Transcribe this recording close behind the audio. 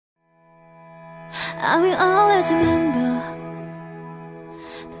I will always remember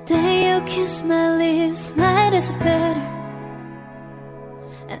the day you kissed my lips, light as a feather.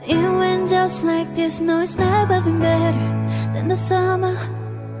 And it went just like this. No, it's never been better than the summer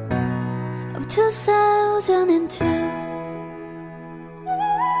of 2002.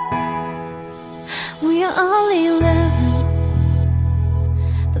 We are only 11,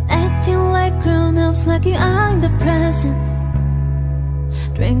 but acting like grown-ups, like you are in the present.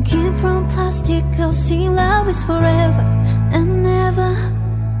 Drinking from plastic cups, seeing love is forever and never.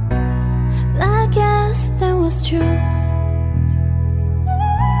 But I guess that was true.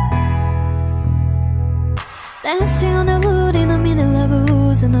 Dancing on the wood in the middle of a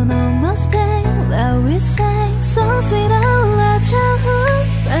woods, and on almost day where we sang so sweet, all our childhood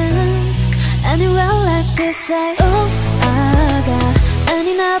friends. And it went like this, say, oops, I got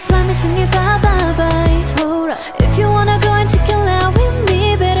any night plan me singing bye bye bye. Hold up, if you wanna go and take a lap with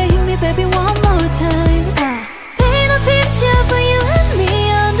me, better hit me baby one more time. Paint a picture for you and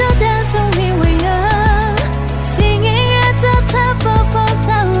me on the dance floor we were young, singing at the top of both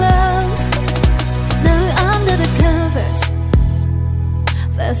our lungs. Now we're under the covers.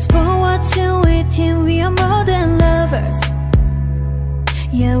 Fast forward to 18, we are more than lovers.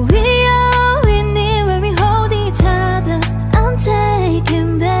 Yeah, we are in it when we hold each other. I'm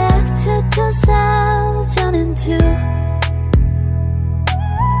taking back to 2002.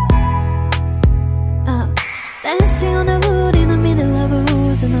 Dancing on the wood in the middle of a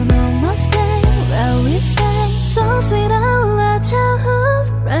woods, and on almost day where we sang so sweet, all our childhood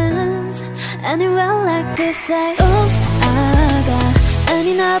friends. And it went like this, say, oops, I got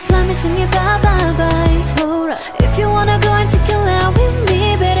any night plan me singing bye bye bye. Hold up, if you wanna go and take a lap with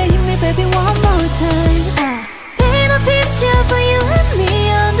me, better hit me baby one more time. Paint a picture for you and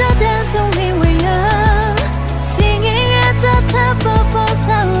me on the dance floor we were young, singing at the top of both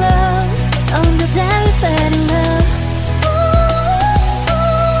our lungs. On the day we fell in love,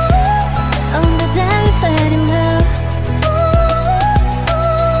 on the day we fell in love.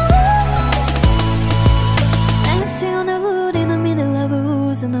 Dancing on the wood in the middle of a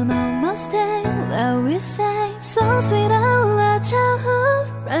woods, and on almost day where we sang so sweet, all our childhood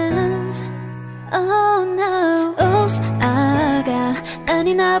friends. Oh no, oops, I got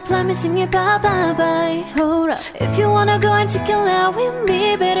any night plan me singing bye bye bye. Hold up, if you wanna go and take a lap with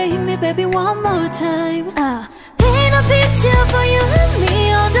me, better hit me baby one more time. Paint a picture for you and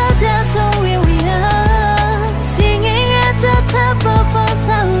me on the dance floor we were young, singing at the top of both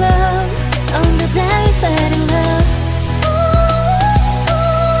our lungs. On the day we fell in love,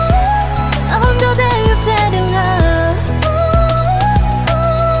 on the day we fell in love,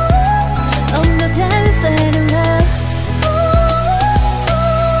 on the day we fell in love,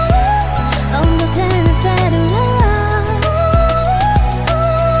 on the day we fell in love,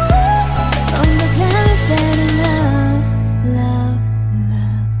 on the day we fell in love, love,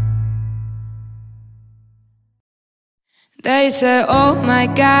 love. They say, oh my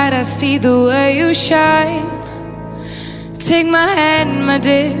God, I see the way you shine. Take my hand, my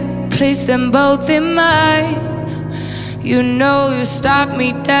dear, place them both in mine. You know you stopped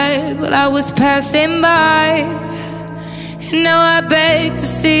me dead while I was passing by. And now I beg to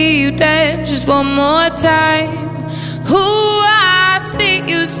see you dance just one more time. Ooh, I see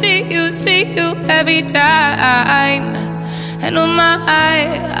you, see you, see you every time. And oh my,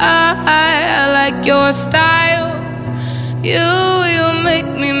 I like your style. You make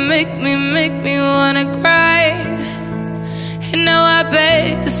me wanna cry. And now I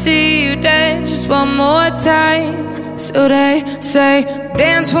beg to see you dance just one more time. So they say,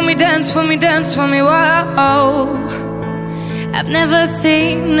 dance for me, dance for me, dance for me, whoa. I've never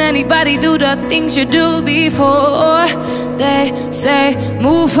seen anybody do the things you do before. They say,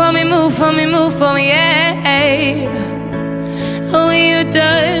 move for me, move for me, move for me, yeah. When you're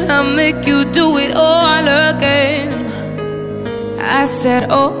done, I'll make you do it all again. I said,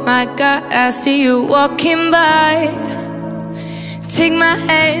 oh my God, I see you walking by. Take my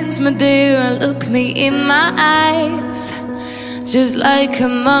hands, my dear, and look me in my eyes. Just like a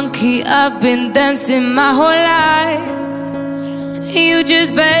monkey, I've been dancing my whole life. You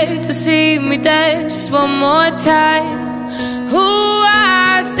just beg to see me dance just one more time. Ooh,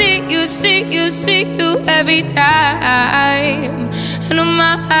 I see you, see you, see you every time. And oh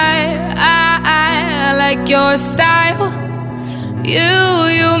my, I like your style.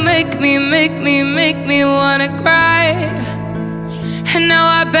 You make me wanna cry. And now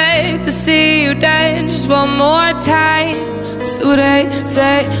I beg to see you dance just one more time. So they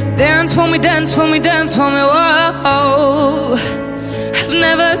say, dance for me, dance for me, dance for me, whoa. I've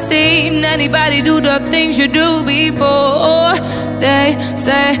never seen anybody do the things you do before. They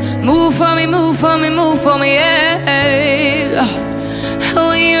say, move for me, move for me, move for me, yeah.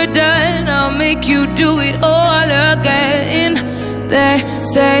 When you're done, I'll make you do it all again. They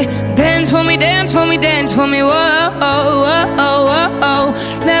say, dance for me, dance for me, dance for me, whoa, whoa, whoa, whoa.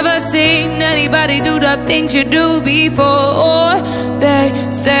 Never seen anybody do the things you do before. They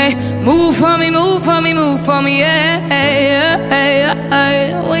say, move for me, move for me, move for me, yeah.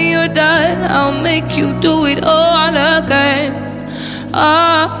 When you're done, I'll make you do it all again,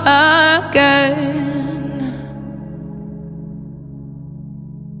 again.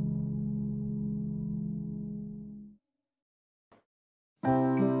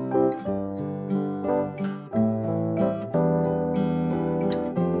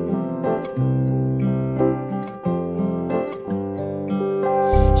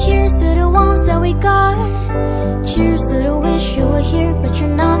 Cheers to the ones that we got. Cheers to the wish you were here, but you're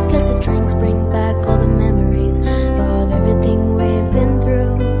not. Cause the drinks bring back all the memories of everything we've been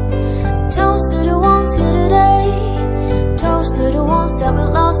through. Toast to the ones here today. Toast to the ones that we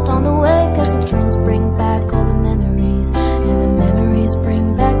lost on the way. Cause the drinks bring back all the memories, and the memories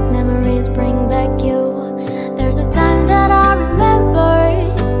bring back you. There's a time that I remember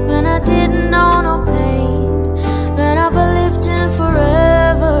when I didn't know no pain, when I believed in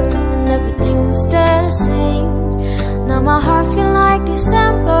forever and everything would stay the same. Now my heart feel like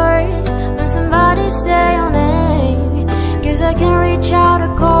December when somebody say your name. Cause I can't reach out to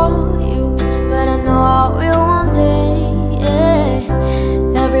call you, but I know I will one day, yeah.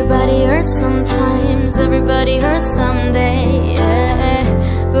 Everybody hurts sometimes, everybody hurts someday, yeah.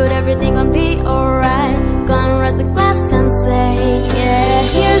 But everything gon' be alright. Gonna raise a glass and say, yeah.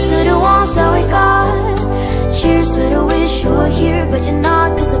 Here's to the ones that we got. Cheers to the wish you were here, but you're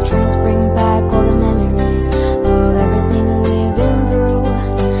not. Cause the drinks bring back all the memories of everything we've been through.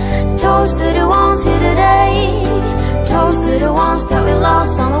 Toast to the ones here today. Toast to the ones that we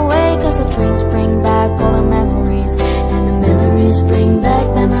lost on the way. Cause the drinks bring back all the memories, and the memories bring back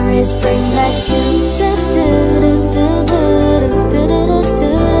you.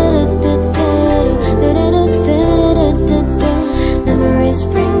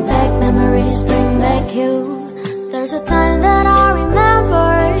 Memories bring back you. There's a time that I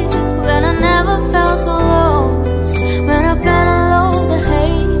remember when I never felt so lost. When I felt alone, the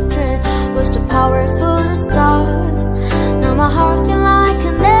hatred was too powerful to stop. Now my heart feel like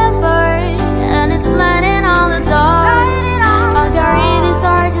a never, and it's landing on the dark. I carry these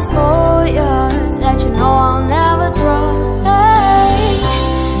darkness for you, that you know I'll never drop. Hey.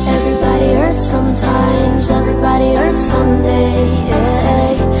 Everybody hurts sometimes, everybody hurts someday, yeah.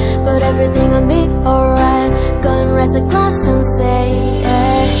 But everything will be alright. Gonna raise a glass and say,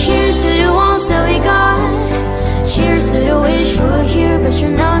 yeah. Cheers to the ones that we got. Cheers to the wish you were here, but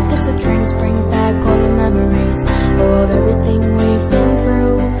you're not. Cause the drinks bring back all the memories of everything we've been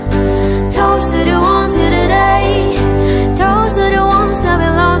through. Toast to the ones here today. Toast to the ones that we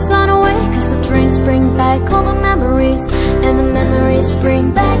lost on the way. Cause the drinks bring back all the memories, and the memories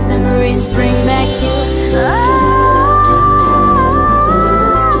bring back you.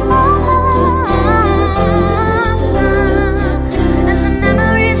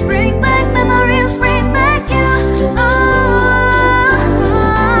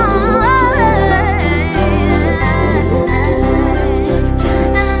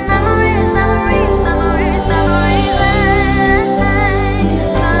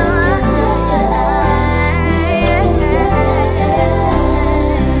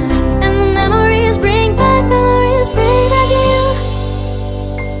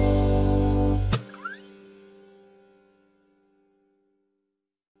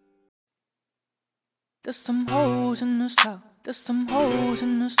 There's some hoes in the south. There's some hoes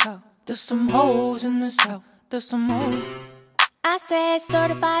in the south. There's some hoes in the south. There's some hoes. I said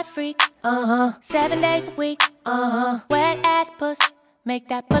certified freak. 7 days a week. Wet ass pussy. Make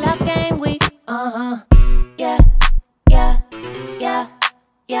that pull out game weak. Yeah, yeah, yeah,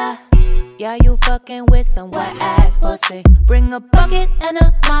 yeah. Yeah, you fucking with some wet ass pussy. Bring a bucket and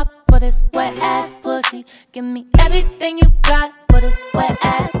a mop for this wet ass pussy. Give me everything you got for this wet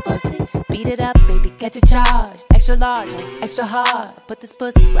ass pussy. Beat it up, baby, catch a charge. Extra large, extra hard. Put this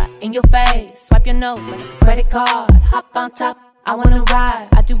pussy right in your face. Swipe your nose like a credit card. Hop on top, I wanna ride.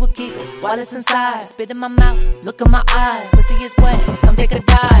 I do a giggle while it's inside. Spit in my mouth, look in my eyes. Pussy is wet, come take a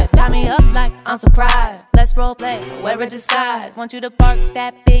dive. Tie me up like I'm surprised. Let's role play, wear a disguise. Want you to park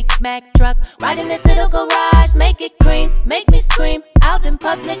that Big Mac truck right in this little garage. Make it cream, make me scream. Out in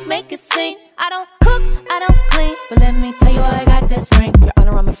public, make a scene. I don't cook, I don't clean, but let me tell you I got this ring. You're Find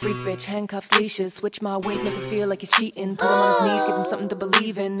her, I'm a freak bitch, handcuffs, leashes. Switch my weight, make her feel like he's cheating. Put him on his knees, give him something to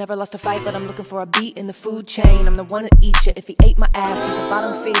believe in. Never lost a fight, but I'm looking for a beat in the food chain. I'm the one to eat ya. If he ate my ass, he's a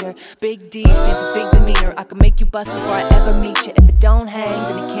bottom feeder. Big D stand for big demeanor. I can make you bust before I ever meet ya. If it don't hang,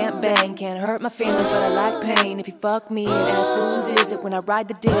 then he can't bang. Can't hurt my feelings, but I like pain. If he fuck me and ask whose is it when I ride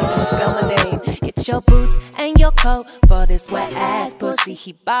the dick, you spell my name. Get your boots and your coat for this wet ass pussy.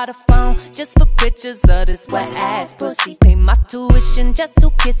 He bought a phone just for pictures of this wet ass pussy. Pay my tuition just to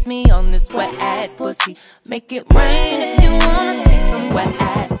kiss me on this wet ass pussy. Make it rain if you wanna see some wet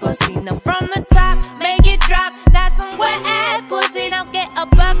ass pussy. Now from the top, make it drop. That's some wet ass pussy. Now get a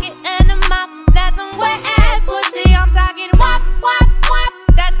bucket and a mop. That's some wet ass pussy. I'm talking wop, wop, wop.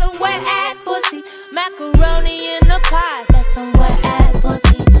 That's some wet ass pussy. Macaroni in a pot. That's some wet ass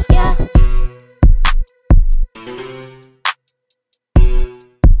pussy. Yeah.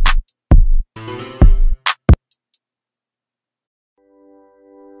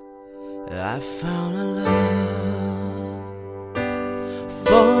 I found a love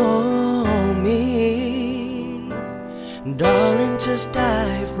for me. Darling, just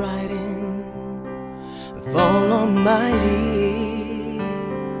dive right in, follow my lead.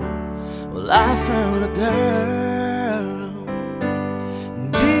 Well, I found a girl,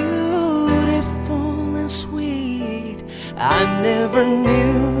 beautiful and sweet. I never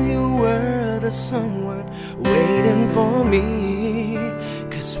knew you were the someone waiting for me.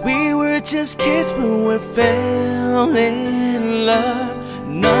 'Cause we were just kids when we fell in love,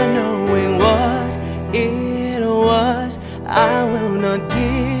 not knowing what it was. I will not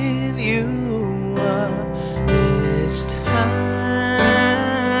give you up this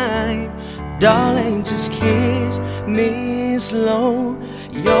time. Darling, just kiss me slow.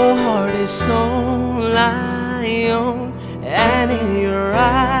 Your heart is so lion, and in your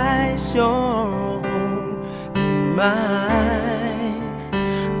eyes you're in mine.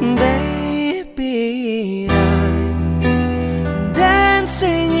 Baby, I'm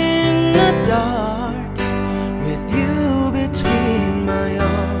dancing in the dark with you between my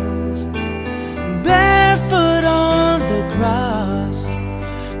arms, barefoot on the grass,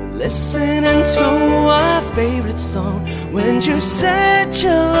 listening to our favorite song. When you said you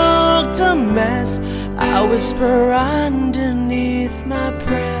looked a mess, I whisper underneath my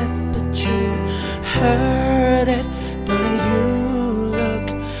breath, but you heard it. Darling, you look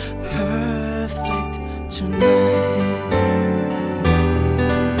perfect tonight.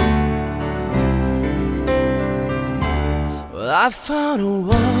 Well, I found a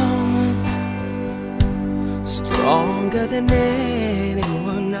woman stronger than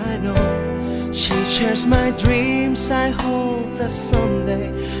anyone I know. She shares my dreams. I hope that someday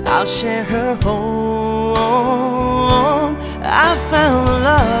I'll share her home. I found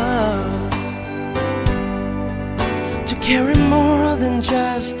love to carry more than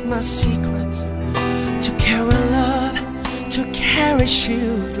just my secrets, to carry love, to carry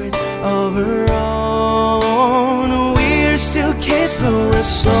children of her own. We're still kids, but we're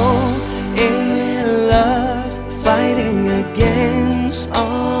so in love, fighting against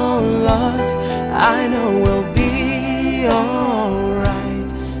all odds. I know we'll be alright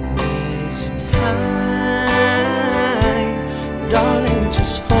this time. Darling,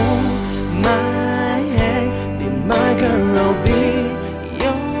 just hold my hand, be my girl, be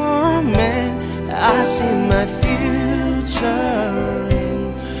your man. I see my future in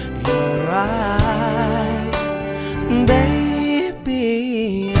your eyes.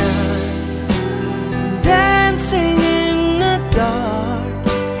 Baby, I'm dancing in the dark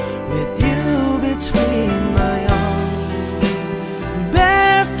with you between my arms,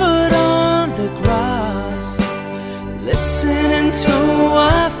 barefoot on the grass, listening to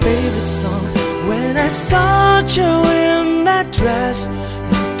our favorite song. When I saw you in that dress,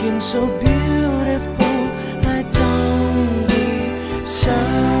 looking so beautiful, I don't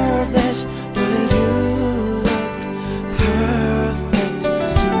deserve this. Darling, you look perfect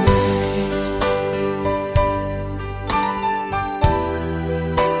tonight.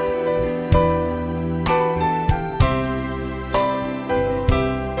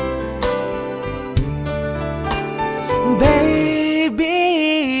 Baby,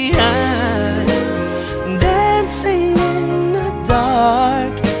 I'm dancing in the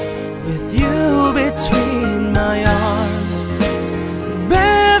dark with you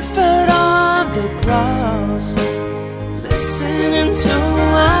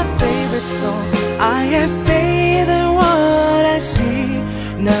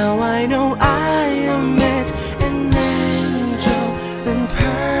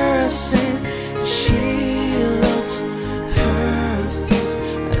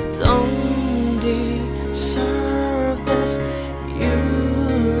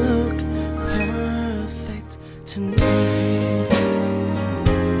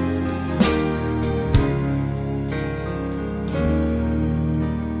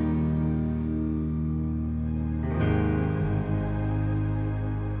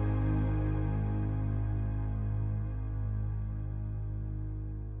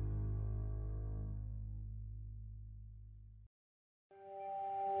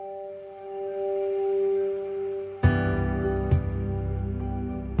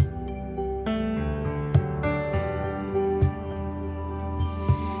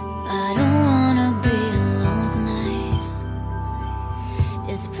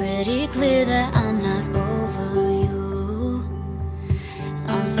It's pretty clear that I'm not over you.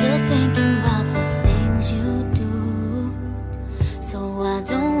 I'm still thinking about the things you do. So I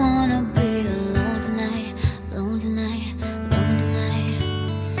don't wanna be alone tonight, alone tonight, alone tonight.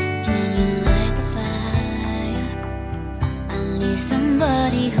 Can you light the fire? I need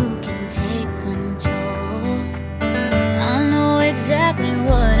somebody who can take control. I know exactly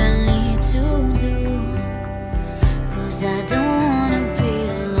what I need to do, 'cause I don't wanna be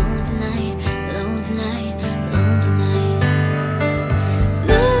alone tonight, alone tonight, alone tonight.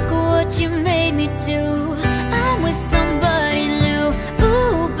 Look what you made me do. I'm with somebody new.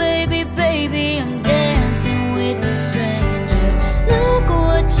 Ooh, baby, baby, I'm dancing with a stranger. Look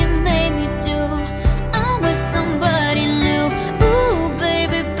what you made me do. I'm with somebody new. Ooh,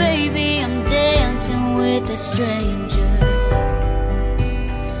 baby, baby, I'm dancing with a stranger.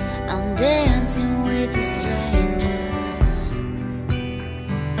 I'm dancing with a stranger.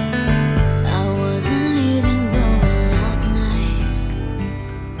 I wasn't leaving, going out tonight,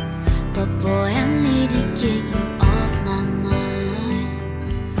 but boy, I need to get you off my mind.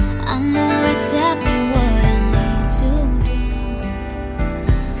 I know exactly what I need to do.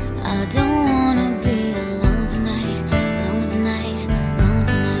 I don't wanna be alone tonight, alone tonight, alone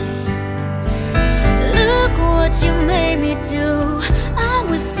tonight. Look what you made me do. I'm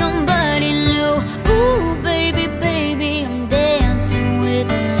with somebody new. Ooh, baby, baby, I'm dancing with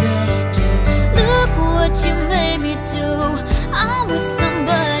a stranger. Look what you made me do. I'm with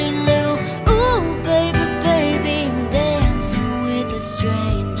somebody new. Ooh, baby, baby, I'm dancing with a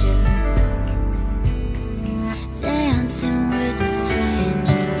stranger. Dancing with a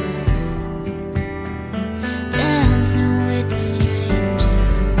stranger. Dancing with a stranger.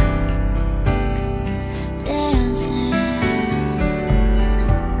 Dancing.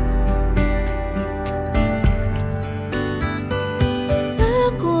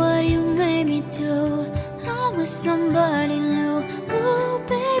 Look what you made me do. I'm with somebody new. Ooh,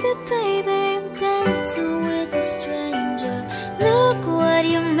 baby, baby, I'm dancing with a stranger. Look what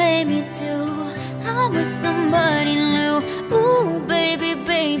you made me do. I'm with somebody new. Ooh, baby,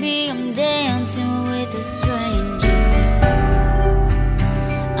 baby, I'm dancing with a stranger.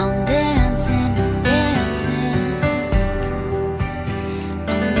 I'm dancing, I'm dancing.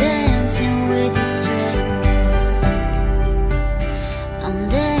 I'm dancing with a stranger. I'm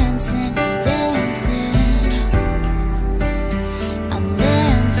dancing, I'm dancing. I'm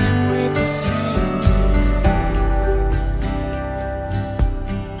dancing with a stranger.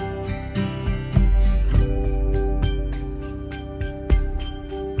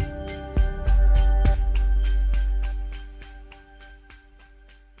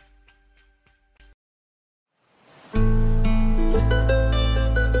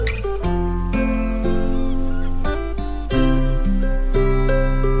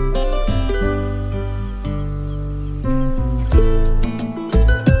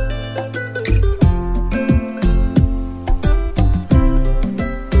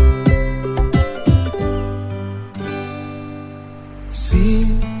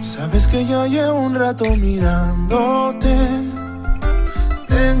 Sí, sabes que ya llevo un rato mirándote.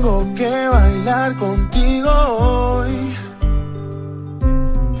 Tengo que bailar contigo hoy.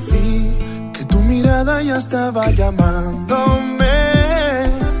 Vi que tu mirada ya estaba llamándome.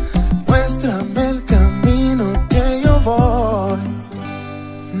 Muéstrame el camino que yo voy.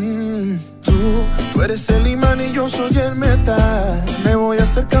 Tú eres el imán y yo soy el metal. Me voy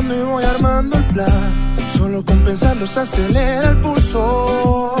acercando y voy armando el plan. Solo con pensarlo se acelera el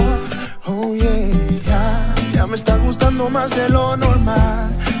pulso. Oh yeah, ya me está gustando más de lo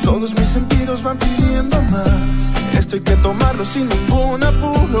normal. Todos mis sentidos van pidiendo más. Esto hay que tomarlo sin ningún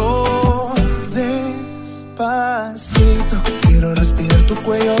apuro. Despacito, quiero respirar tu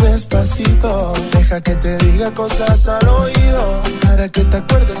cuello despacito. Deja que te diga cosas al oído, para que te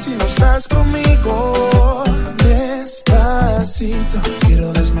acuerdes si no estás conmigo. Despacito,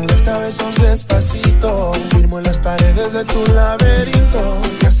 quiero desnudarte a besos despacito. Firmo en las paredes de tu laberinto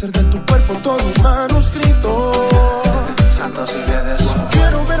y hacer de tu cuerpo todo un manuscrito. Santos y Guedes.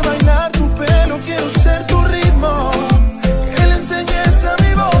 Quiero ver bailar tu pelo, quiero ser tu ritmo. Que le enseñes a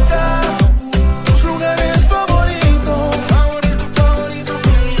mi boca tus lugares favoritos.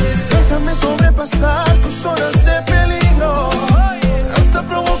 Déjame sobrepasar tus zonas de peligro, hasta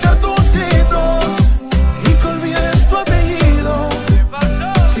provocar tus gritos y que olvides tu apellido.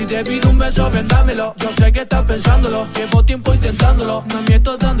 Si te pido un beso, ven dámelo. Yo sé que estás pensándolo, llevo tiempo intentándolo. Me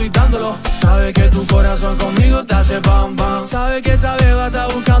miento dando y dándolo. Sabe que tu corazón conmigo te hace pam pam. Sabe que esa beba está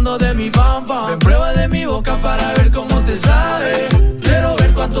buscando de mi pam pam. Ven, prueba de mi boca para ver cómo te sabe. Quiero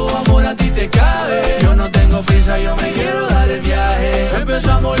ver cuánto amor a ti te cabe. Yo no tengo prisa, yo me quiero dar el viaje. Ven,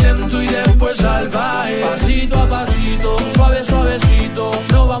 empezamos lento y después salvaje. Pasito a pasito, suave, suavecito,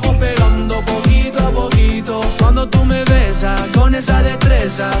 nos vamos pegando poquito a poquito. Cuando tú me besas con esa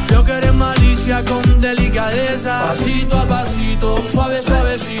destreza, yo que eres malicia con delicadeza. Pasito a pasito, suave,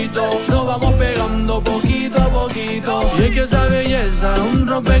 suavecito, nos vamos pegando poquito a poquito. Y es que esa belleza, un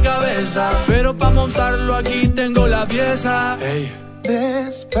rompecabezas, pero pa' montarlo aquí tengo la pieza. Hey.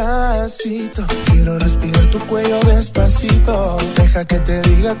 Despacito, quiero respirar tu cuello despacito. Deja que te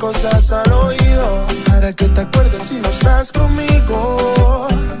diga cosas al oído, para que te acuerdes si no estás conmigo.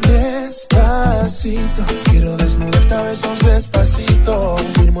 Despacito, quiero desnudarte a besos despacito.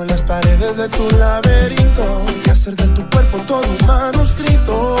 Firmo en las paredes de tu laberinto y hacer de tu cuerpo todo un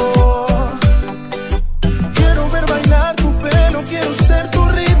manuscrito. Quiero ver bailar tu pelo, quiero ser tu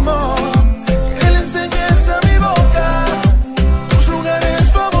ritmo. Que le enseñes a mi boca tus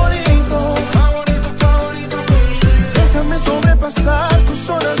lugares favoritos. Déjame sobrepasar tus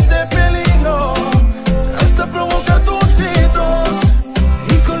zonas de peligro, hasta provocar tus gritos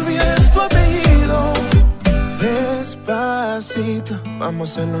y que olvides tu apellido. Despacito, vamos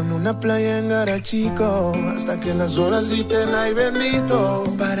a hacerlo en una playa en Garachico, hasta que las olas griten ay bendito,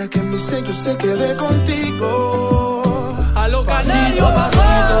 para que mi sello se quede contigo. A lo canario,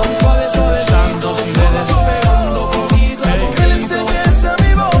 pasito, suave, suavecito, si le despegando poquito a poquito. Que le enseñes a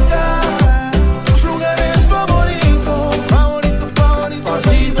mi boca tus lugares favoritos, favorito, favorito.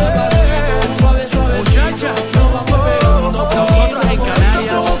 Pasito a pasito, suave, suavecito, muchacha, nos vamos pegando nosotros en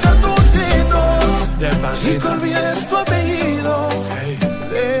Canarias. Hasta provocar tus gritos y que Despacito. olvides tu apellido. Hey.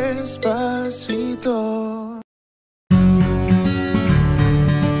 Despacito.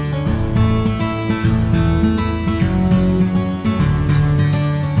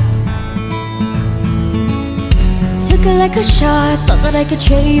 Took it like a shot, thought that I could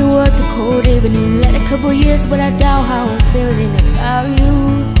trade you up to cold evening. Let a couple years, but I doubt how I'm feeling about you.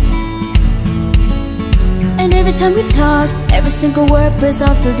 And every time we talk, every single word bursts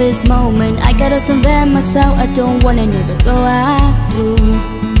off to this moment. I gotta survive myself, I don't wanna never go at you.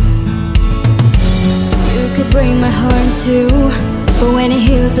 You could break my heart in two, but when it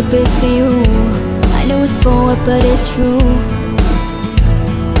heals a bit for you, I know it's forward, but it's true.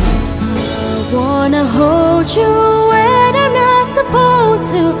 I wanna hold you when I'm not supposed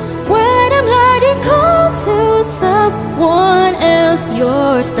to, when I'm letting cold to someone else.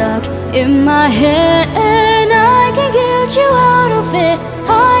 You're stuck in my head and I can get you out of it.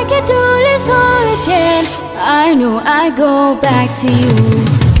 I can do this all again. I know I go back to you.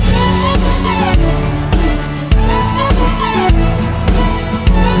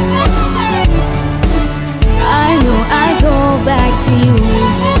 I know I go back to you.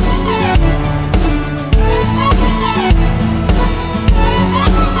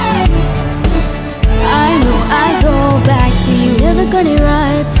 I know I go back to you. Never got it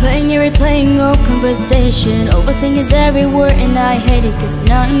right, playing and replaying old conversation. Overthinking every word and I hate it cause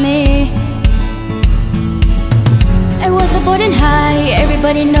not me. I was up and high,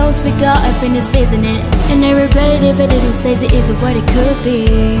 everybody knows we got unfinished business. And I regret it if it didn't say it isn't what it could be.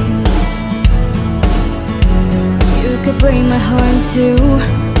 You could break my heart in two,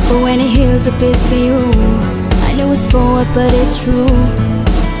 but when it heals a bit for you, I know it's forward but it's true.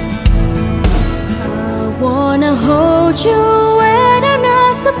 I wanna hold you when I'm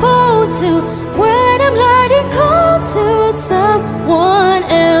not supposed to, when I'm letting cold to someone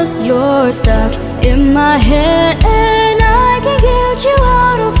else. You're stuck in my head and I can get you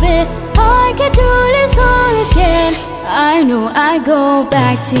out of it. I can do this all again. I know I go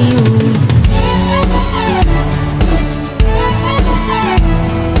back to you.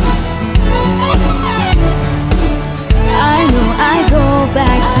 I know I go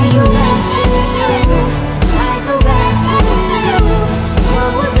back to you. I go back to you. What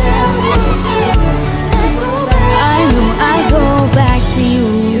was that? I know I go back to you.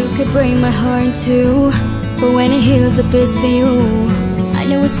 You could break my heart in two, but when it heals a bit for you, I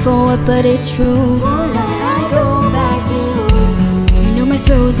know it's forward but it's true. I go back to you. You know my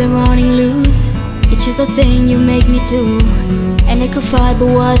throws are running loose. It's just a thing you make me do, and I could fight, but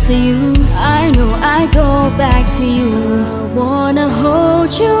what's the use? I know I go back to you. I wanna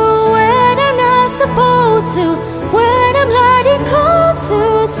hold you when I'm not supposed to, when I'm letting cold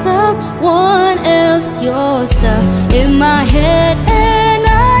to someone else. You're stuck in my head and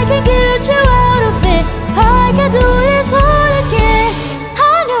I can get you out of it. I can do this all again.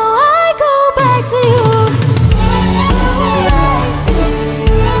 I know I go back to you.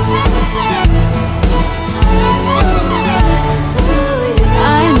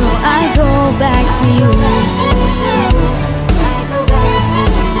 Back to you.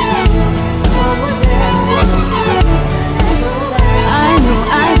 I know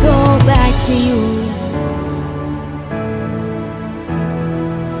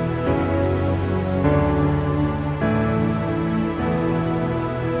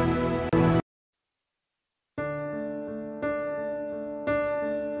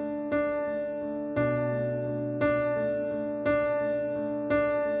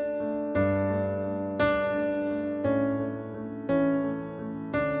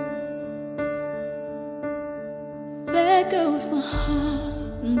goes my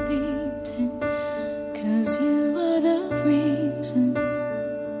heart beating, 'cause you are the reason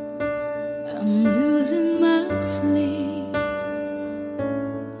I'm losing my sleep.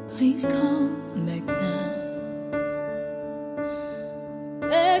 Please come back now.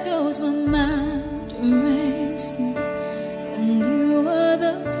 There goes my mind racing, and you are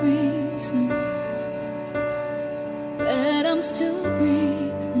the reason that I'm still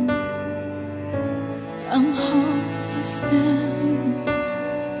breathing. I'm hopeless now.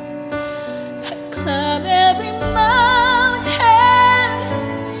 I climb every mountain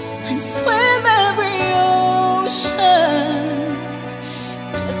and swim every ocean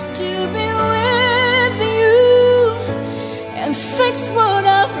just to be with you and fix what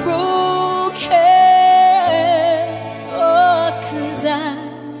I've broken. Oh, 'cause I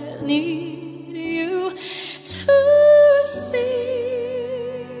need you to see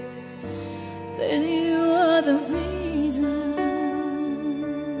that you are the reason.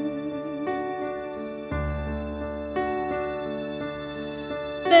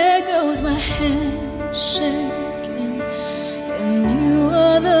 There goes my head shaking, and you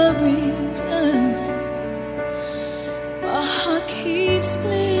are the reason. My heart keeps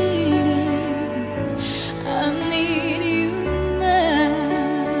bleeding. I need you now.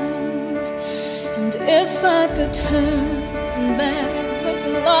 And if I could turn back the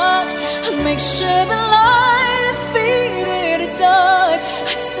clock, I'd make sure the light defeated the dark.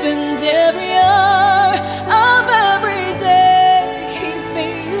 I'd spend every hour of every day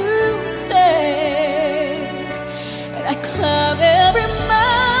keeping you safe. And I climb every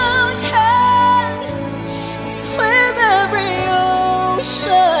mountain and swim every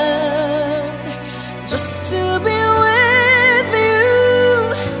ocean just to be with you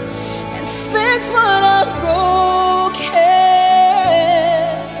and fix what I've broken.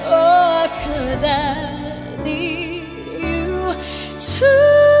 Oh, 'cause I need you to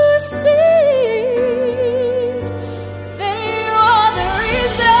see that you are the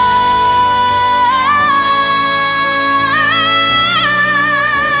reason.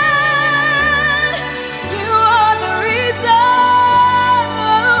 You are the reason.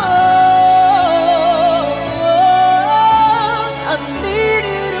 I need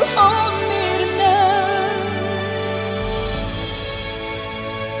you to hold me tonight.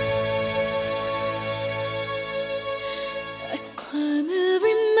 I climb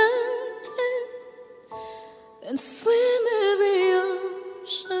every mountain and swim every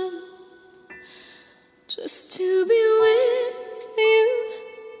ocean just to be with you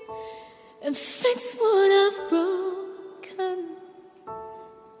and fix what I've broken.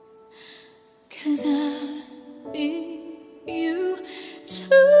 'Cause I need you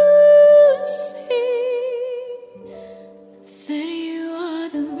to see that you are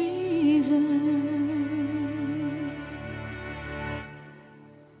the reason.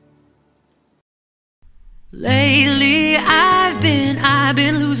 Lately I've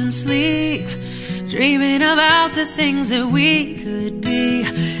been losing sleep, dreaming about the things that we could be.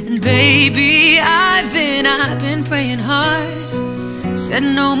 And baby, I've been praying hard. Said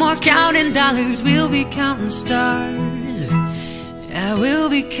no more counting dollars, we'll be counting stars. Yeah, we'll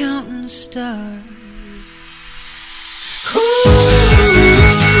be counting stars.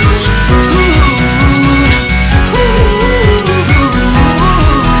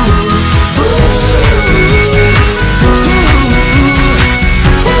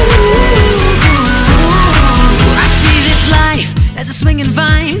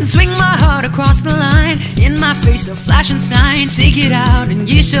 Across the line, in my face a flashing sign. Seek it out and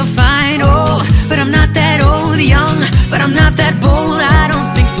ye shall find. Old, but I'm not that old. Young, but I'm not that bold. I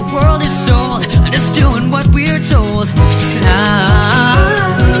don't think the world is sold. I'm just doing what we're told. And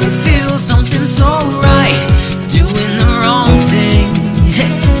I feel something so right, doing the wrong thing.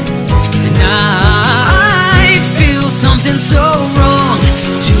 And I feel something so wrong,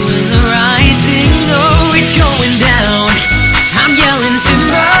 doing the right thing. Oh, it's going down. I'm yelling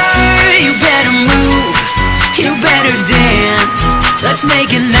timber. You better move, you better dance. Let's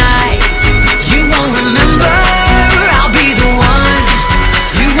make a night you won't remember. I'll be the one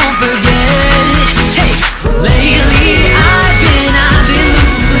you won't forget. Hey, lately I've been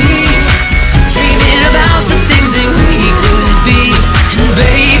losing sleep, dreaming about the things that we could be. And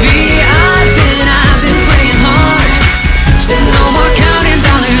baby, I've been praying hard. Said no more counting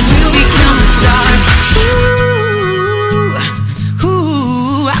dollars, we'll be counting stars.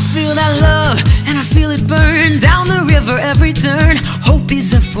 Love, and I feel it burn down the river every turn. Hope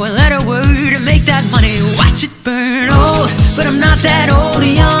is a four-letter word to make that money, watch it burn. Old, but I'm not that old.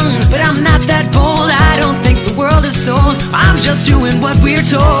 Young, but I'm not that bold. I don't think the world is sold. I'm just doing what we're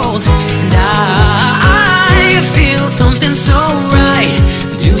told. And I feel something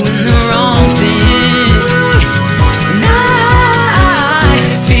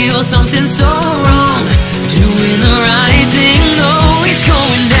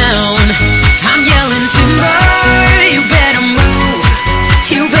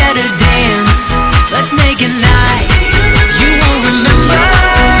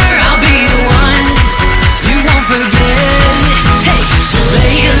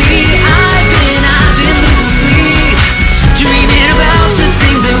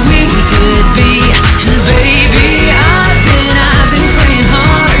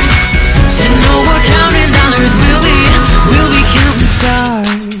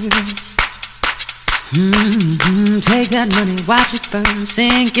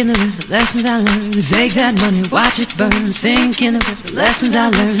sink in the river, the lessons I learned. Take that money, watch it burn. Sink in the river, the lessons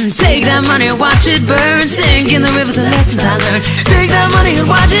I learned. Take that money, watch it burn. Sink in the river, the lessons I learned. Take that money and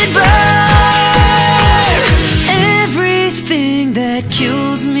watch it burn. Everything that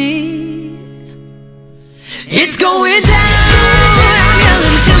kills me, it's going down. I'm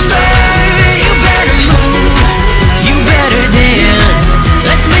yelling timber. You better move, you better dance.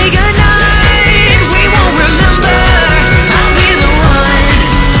 Let's make a night we won't remember. I'll be the one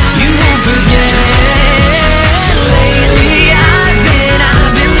you won't forget. Lately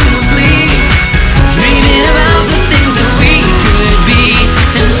I've been losing sleep, dreaming about the things that we could be.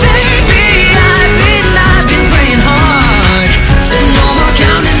 And baby, I've been praying hard. Said no more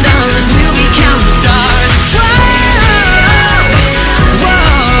counting dollars, we'll be counting stars.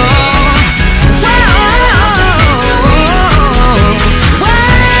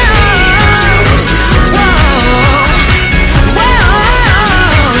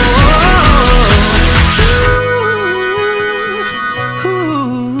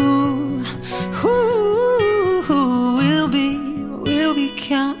 We'll be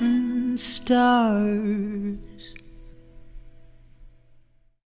counting stars.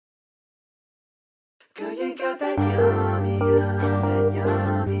 Girl, you got that yummy, that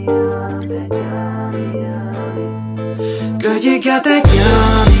yummy, that yummy, yummy. Girl, you got that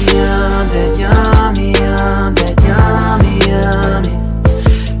yummy, that yummy, that yummy, yummy.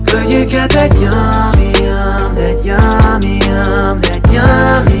 Girl, you got that yummy, that yummy, that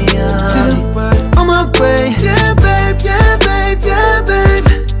yummy, yummy. See the word on my way, yeah, babe, yeah, babe, yeah, babe.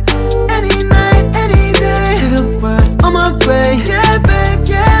 Any night, any day. See the word on my way, yeah, babe,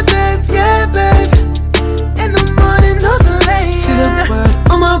 yeah, babe, yeah, babe. In the morning or the late. See the word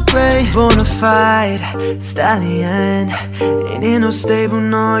on my way. Bonafide stallion. Ain't in no stable,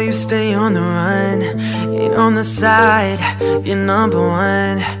 no, you stay on the run. Ain't on the side, you're number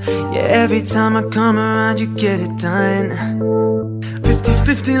one. Yeah, every time I come around, you get it done.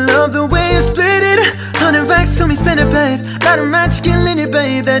 50-50, love the way you split it. 100 racks, tell me spend it, babe. Lot of magic in it,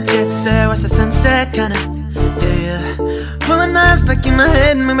 babe. That jet set, watch the sunset, kinda. Yeah, yeah. Pulling eyes back in my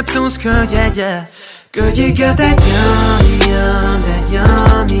head, make my toes curl, yeah, yeah. Girl, you got that yummy, that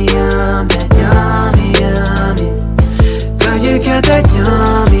yummy, that yummy, yummy. Girl, you got that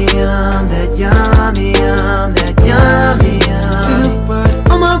yummy, that yummy, that yummy, yummy. See the word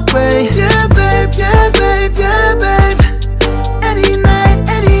on my way, yeah, babe, yeah, babe, yeah, babe. Any night,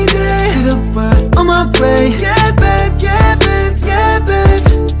 any day. See the word on my way, yeah, babe, yeah, babe, yeah, babe.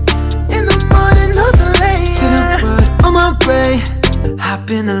 In the morning or the late. See the word on my way. Hop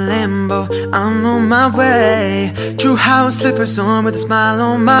in the Lambo, I'm on my way. True house slippers on with a smile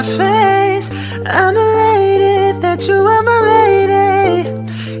on my face. I'm elated that you are my lady.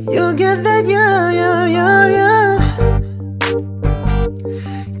 You get that yum, yum, yum, yum.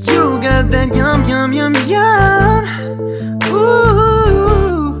 You got that yum, yum, yum, yum.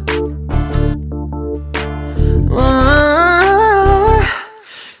 Ooh.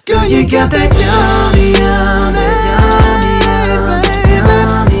 Girl, you got that yummy, yum, that yummy,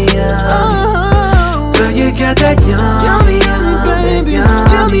 yummy, yummy. Girl, you got that yummy, yummy, baby,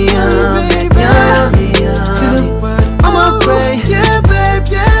 yummy, yummy, yummy, yummy. See the word on my way, yeah, babe,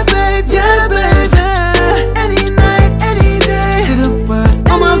 yeah, babe, yeah, babe. Any night, any day. See the word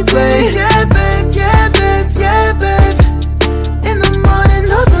on my way, yeah, babe, yeah, babe, yeah, babe. In the morning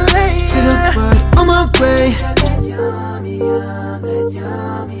or the late. See the word on my way.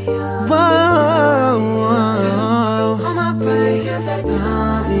 Whoa, whoa. On my way, that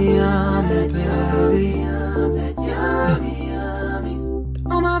yummy, that baby, that yummy, yummy.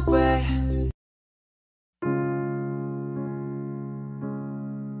 On my way.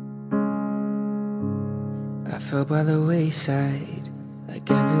 I fell by the wayside like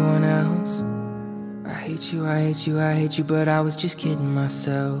everyone else. I hate you, I hate you, I hate you, but I was just kidding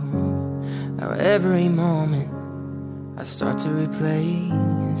myself. Now every moment I start to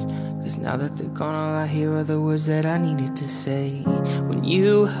replace, 'cause now that they're gone, all I hear are the words that I needed to say. When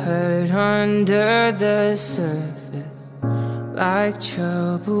you hurt under the surface, like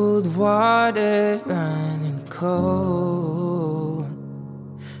troubled water running cold.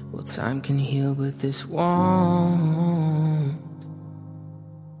 Well, time can heal, but this won't.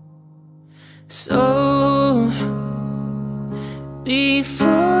 So,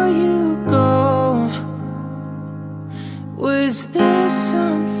 before you go, was there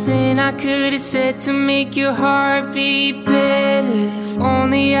something I could have said to make your heart beat better? If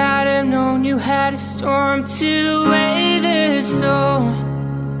only I'd have known you had a storm to weather. So,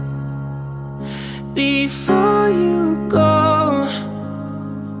 before you go,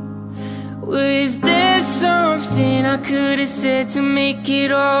 was there something I could have said to make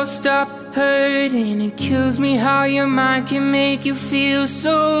it all stop hurting. It kills me how your mind can make you feel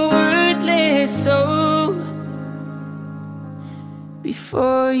so worthless. So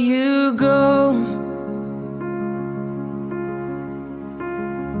before you go,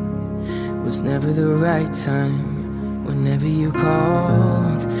 was never the right time. Whenever you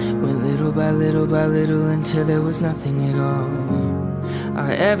called, went little by little by little until there was nothing at all.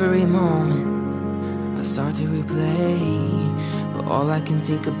 Every moment I start to replay, but all I can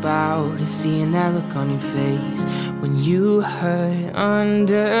think about is seeing that look on your face when you hurt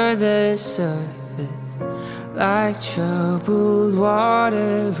under the surface, like troubled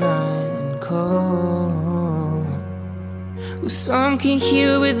water running cold. Well, some can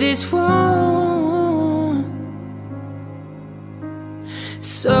heal with this wound.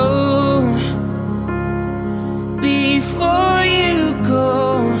 So before you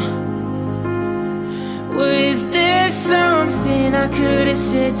go, was there something I could have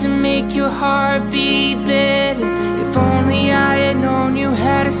said to make your heart beat better? If only I had known you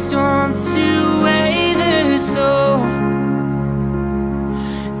had a storm to weather. So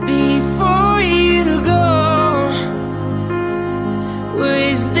before you go,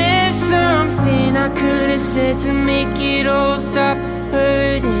 was there something I could have said to make it all stop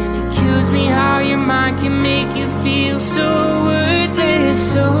hurting? It kills me how your mind can make you feel so worthless.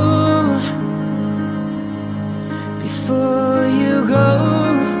 So before you go,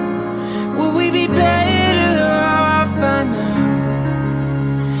 would we be better off by now?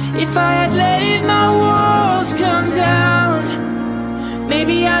 If I had let my walls come down,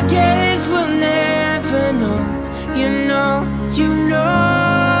 maybe I guess we'll never know. You know, you know.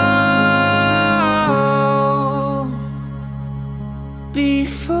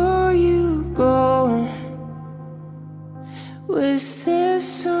 Before you go, was there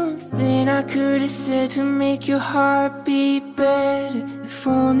something I could have said to make your heart beat better? If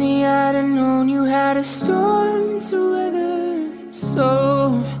only I'd have known you had a storm to weather.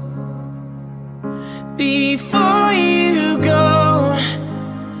 So before you go,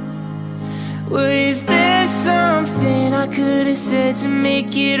 was there something I could have said to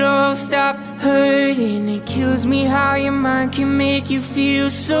make it all stop hurting? It kills me how your mind can make you feel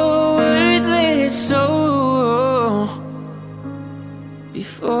so worthless. So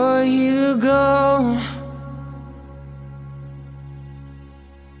before you go,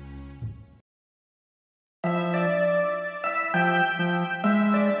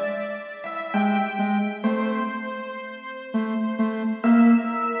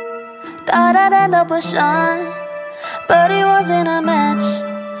 thought I'd end up with Sean, but he wasn't a match.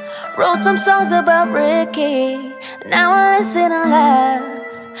 Wrote some songs about Ricky, now I listen and laugh.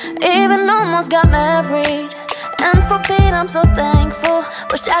 Even almost got married, and for Pete I'm so thankful.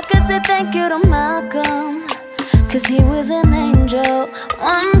 Wish I could say thank you to Malcolm, cause he was an angel.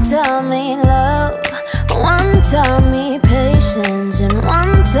 One taught me love, one taught me patience, and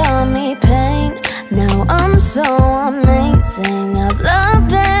one taught me pain. Now I'm so amazing. I've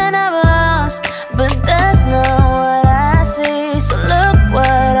loved and I've lost, but that's not what I see. So look what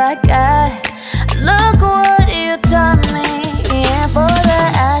I got, look what you taught me. And for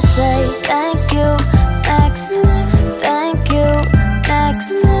that I say thank you, next. Thank you,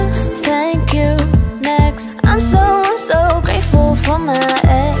 next. Thank you, next. I'm so grateful for my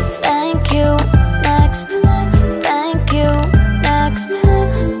ex. Thank you, next. Thank you, next.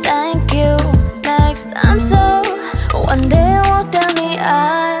 Thank you, next. I'm so. One day I walk down the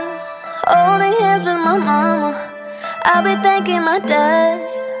aisle, holding hands with my mama. I'll be thanking my dad,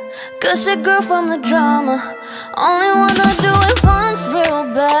 cause she grew from the drama. Only wanna do it once real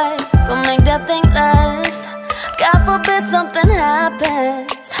bad, go make that thing last. God forbid something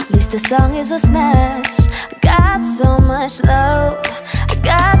happens, at least the song is a smash. I got so much love, I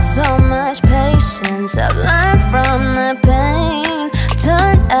got so much patience. I've learned from the pain,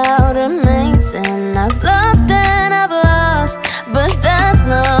 turned out amazing. I've loved and I've lost, but that's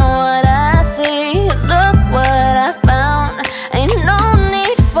not what I see. Look what I found, ain't no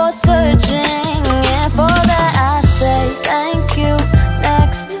need for searching. And for that I say thank you,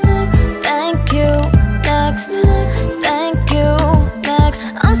 next. Thank you, next. Thank you, next.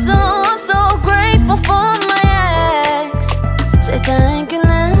 I'm so grateful for my ex. Say thank you,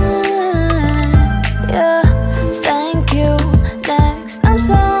 next. Yeah, thank you, next. I'm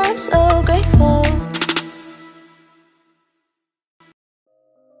so grateful.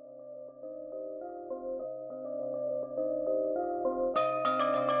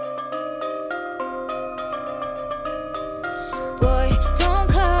 Boy, don't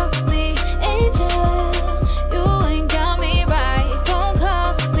call me angel, you ain't got me right. Don't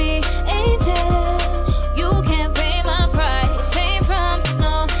call me angel, you can't pay my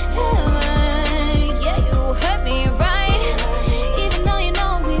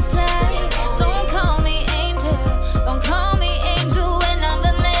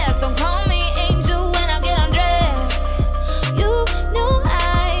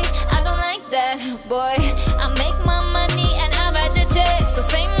boy. I make my money and I write the check, so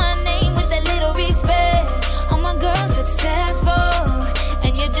say my name with a little respect. All my girls successful,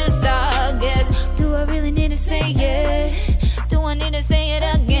 and you just thought, guess. Do I really need to say it? Do I need to say it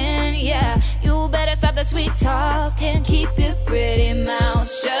again? Yeah, you better stop the sweet talk and keep your pretty mouth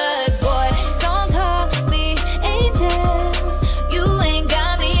shut, boy. Don't call me angel, you ain't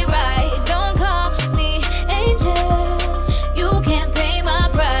got me right. Don't call me angel, you can't pay my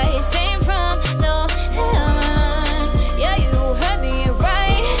price. Ain't from no heaven, yeah, you heard me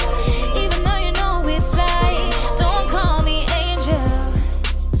right. Even though you know it's like, don't call me angel.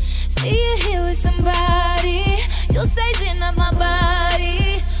 See you here with somebody, you'll sizen up my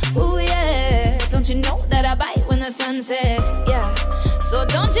body. Ooh yeah, don't you know that I bite when the sun sets? Yeah, so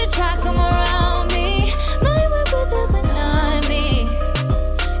don't you try come around me. My work with it, but not me.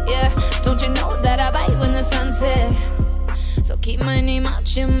 Yeah, don't you know that I bite when the sun sets? So keep my name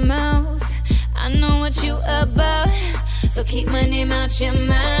out your mouth. I know what you about, so keep my name out your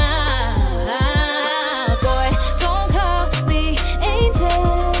mouth, boy. Don't call me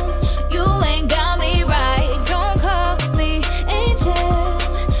angel, you ain't got me right. Don't call me angel,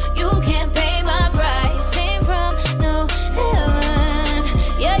 you can't pay my price. Ain't from no heaven,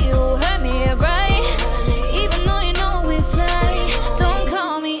 yeah, you heard me right. Even though you know it's like, don't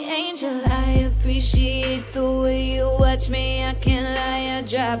call me angel. I appreciate the way you watch me, I can't lie. I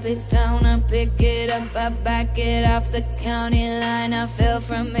drop it down, I pick it up, I back it off the county line. I fell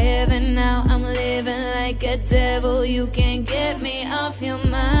from heaven, now I'm living like a devil. You can't get me off your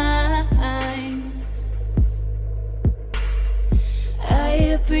mind. I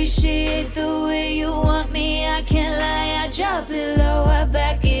appreciate the way you want me, I can't lie. I drop it low, I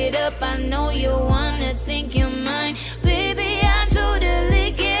back it up. I know you wanna think you're mine, baby, I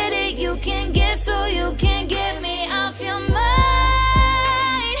totally get it. You can get, so you can't get me off your mind.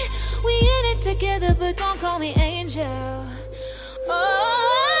 We in it together, but don't call me angel. Oh,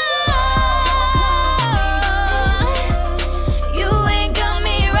 you ain't got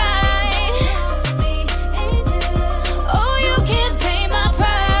me right. Oh, you can't pay my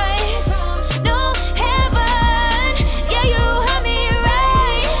price. No heaven, yeah, you heard me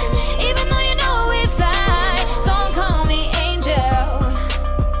right. Even though you know it's like, don't call me angel.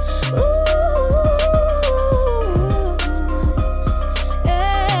 Ooh,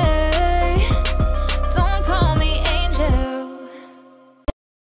 hey, don't call me angel.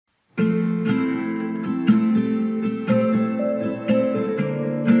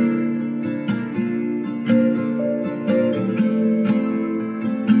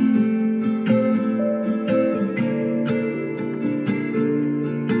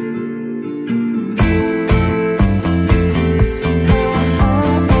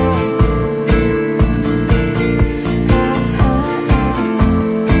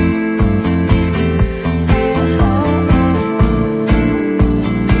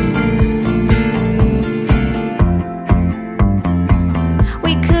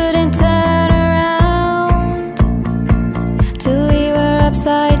 We couldn't turn around till we were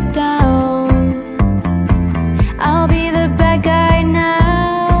upside down. I'll be the bad guy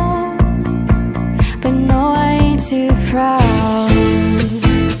now, but no, I ain't too proud.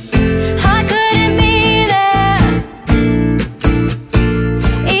 I couldn't be there,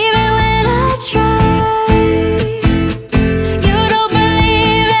 even when I tried. You don't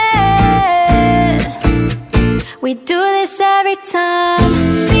believe it, we do this every time.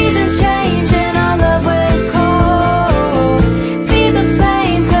 Seasons change and our love will cold. Feed the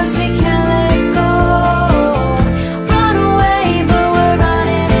flame, 'cause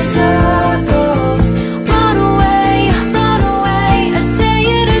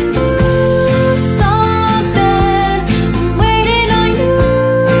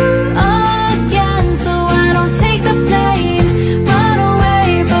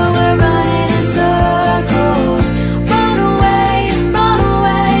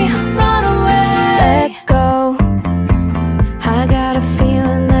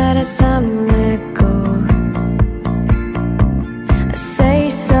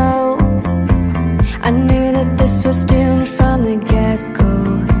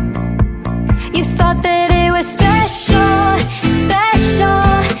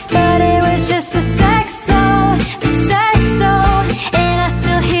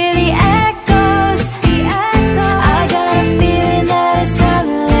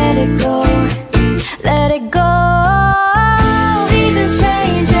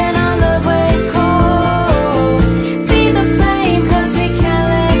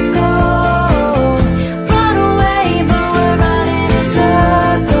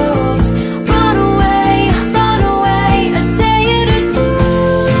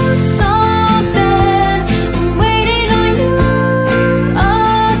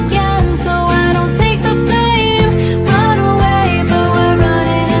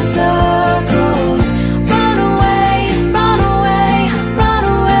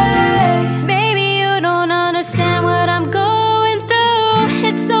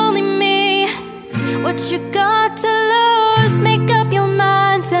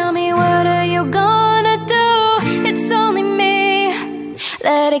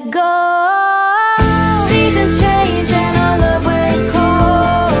let it go. Seasons change and our love went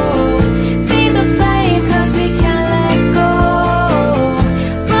cold. Feed the flame cause we can't let go.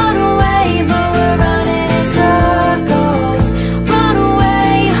 Run away but we're running in circles. Run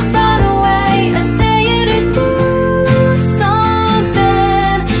away I dare you to do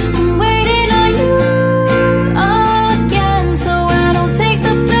something. I'm waiting on you again, so I don't take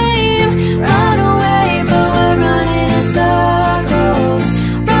the blame. Run away but we're running in circles.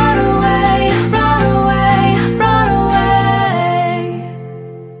 Run away, run away, run away.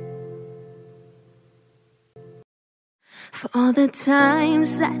 For all the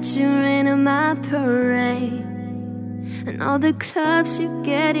times that you rain on my parade, and all the clubs you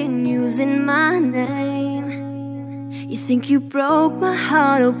get in using my name. You think you broke my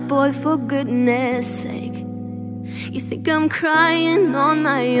heart, oh boy, for goodness sake. You think I'm crying on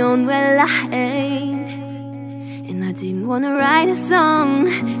my own, well I ain't. And I didn't wanna write a song,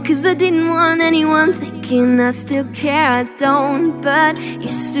 cause I didn't want anyone thinking I still care, I don't. But you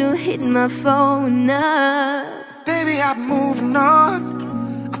still hit my phone up. Baby, I'm moving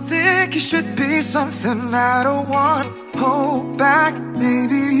on. I think you should be something I don't want. Hold back,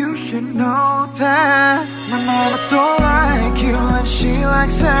 maybe you should know that my mama don't like you and she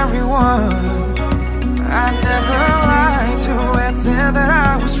likes everyone. I never lied to admit that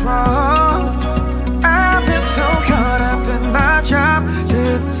I was wrong. I've been so caught up in my job,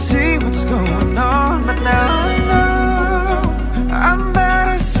 didn't see what's going on, but now I know I'm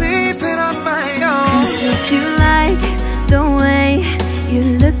better sleeping on my own. Cause if you like the way you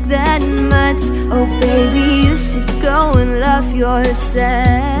look that much, oh baby, you should go and love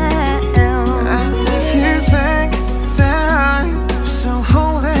yourself. And if you think that I'm still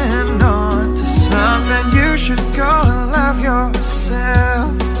holding on to something, you should go and love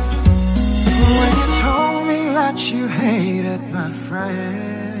yourself. When you told me that you hated my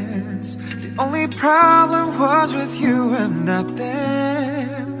friends, the only problem was with you and not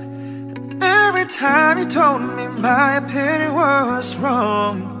them. Every time you told me my opinion was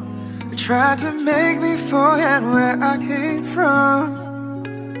wrong, you tried to make me forget where I came from.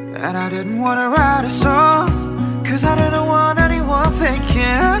 And I didn't want to write a song, cause I didn't want anyone thinking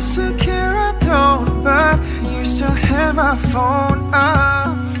I still care, I don't. But you still had my phone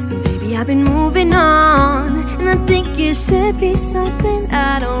up. Baby, I've been moving on, and I think you should be something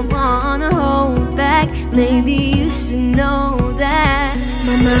I don't wanna hold back. Maybe you should know that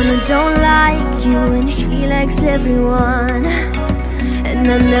my mama don't like you and she likes everyone. And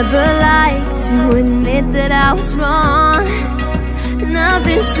I never like to admit that I was wrong. And I've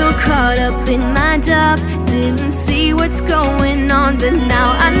been so caught up in my job, didn't see what's going on, but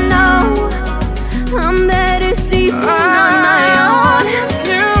now I know I'm better sleeping on my own. If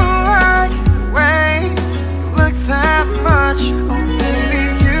you like the way you look that much, oh baby,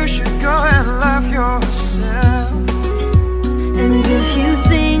 you should go and love yourself. And if you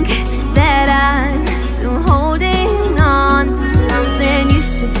think that I'm still holding on to something, you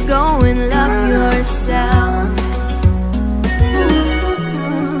should go and love yourself.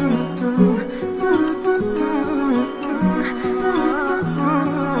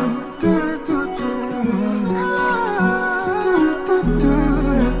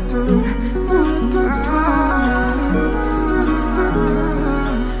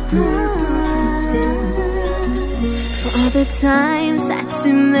 The times that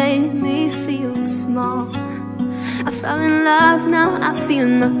you made me feel small, I fell in love, now I feel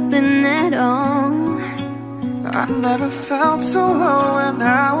nothing at all. I never felt so low when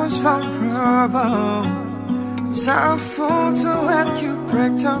I was vulnerable. Was I a fool to let you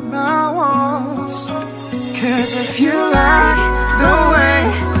break down my walls? Cause if you like the way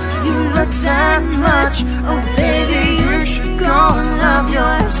you look that much, oh baby, you should go and love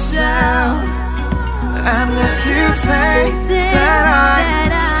yourself. And if you think that I'm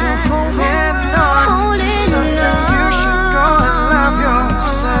still holding on to something, you should go and love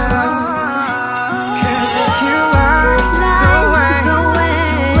yourself. Cause if you like the way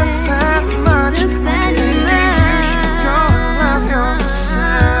you look that much, baby, you should go and love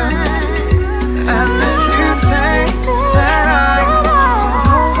yourself. And if you think that I'm still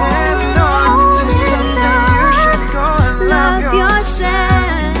holding on to something, you should go and love yourself.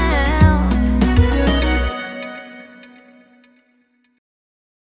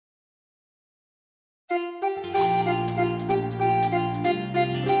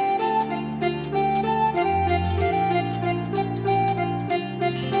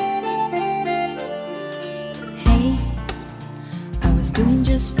 Doing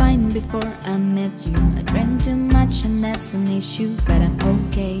just fine before I met you. I drank too much and that's an issue, but I'm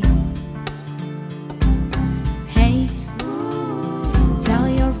okay. Hey, tell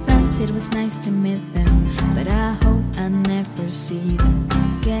was nice to meet them, but I hope I never see them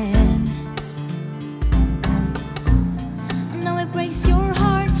again. I know it breaks your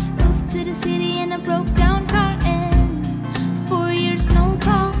heart. Moved to the city in a broke down car, and 4 years no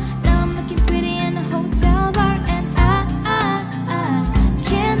call. Now I'm looking pretty in a hotel bar, and I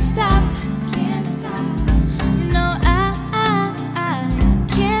can't stop, can't stop. No, I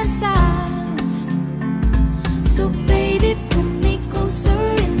can't stop. So baby, pull me closer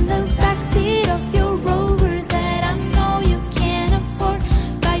in the backseat of your Rover that I know you can't afford.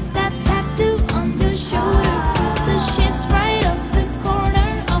 Bite that tattoo on your shoulder. Put the shits right off the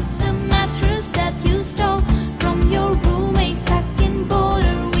corner of the mattress that you stole from your roommate back in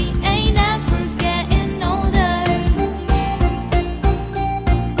Boulder. We ain't ever getting older.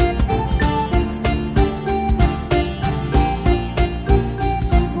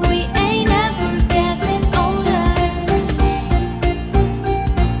 We ain't ever getting older.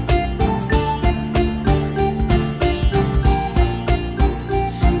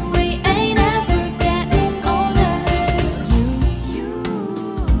 We ain't ever getting older. You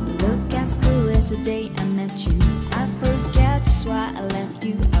look as cool as the day I met you. I forget just why I left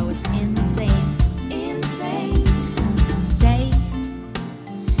you. I was insane, insane. Stay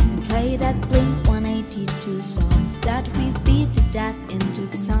and play that Blink 182 songs that we beat to death into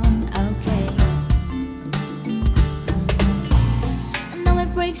the song. Okay. I know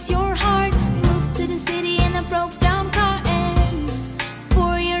it breaks your heart. Moved to the city in a broke down car, and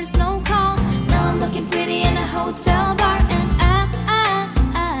 4 years no call. Now I'm looking pretty in a hotel bar, and I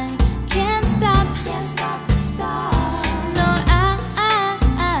can't stop, can't stop, stop. No, I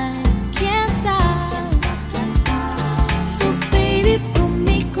can't stop, can't stop, can't stop. So baby, pull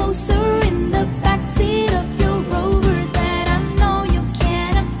me closer in the backseat of your Rover that I know you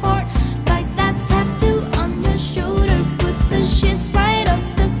can't afford. Bite that tattoo on your shoulder. Put the shits right off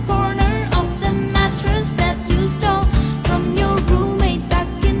the corner of the mattress that you stole from your roommate back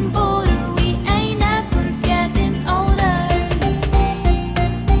in Boulder. We ain't ever getting older.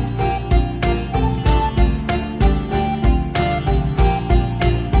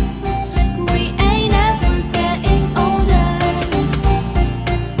 We ain't ever getting older.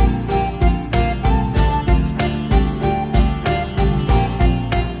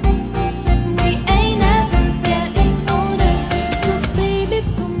 We ain't ever getting older. So baby,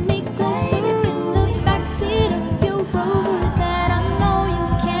 pull me closer in the backseat of your Rover that I know you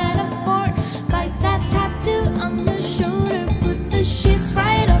can't afford. Bite that tattoo on your shoulder. Put the shits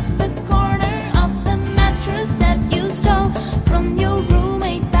right off the corner of the mattress that you stole from your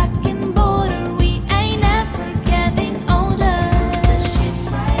roommate back in Boulder. We ain't ever getting older. The shits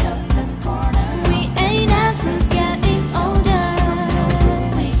right off the corner. We ain't ever getting older.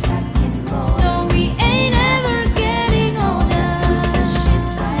 Roommate back in Boulder. No, we ain't ever getting older. The shits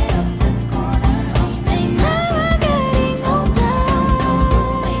right off the corner. We ain't never getting older.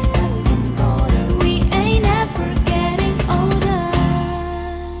 Roommate back in Boulder. We ain't ever getting older.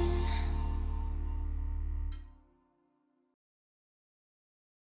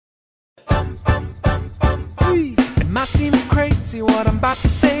 It might seem crazy what I'm about to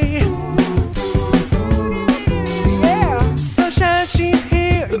say. Yeah, sunshine, she's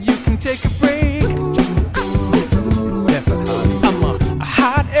here. You can take a break. I'm a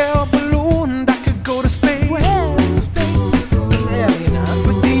hot air balloon that could go to space.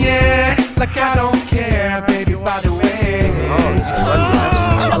 With the air, like I don't care, baby. By the way,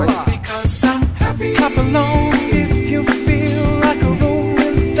 because I'm happy. Clap along if you feel like a room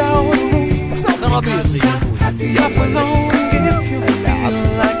without a roof. Clap along if you feel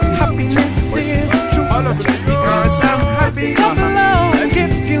like happiness is the truth. Because I'm happy. Clap along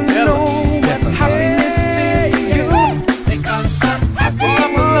if you know what happiness is to you. Because I'm happy.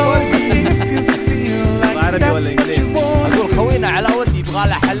 Clap along if you feel like that's what you want. أقول خوينا على ودي يبغى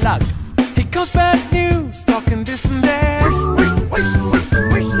له حلاق. He goes bad news, talking this and that.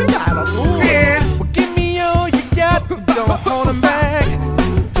 Yeah, well, give me all you got, don't hold him back.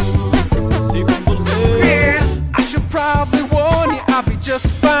 Yeah, I should probably warn you, I'll be just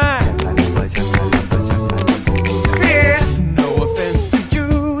fine. Yeah, no offense to you,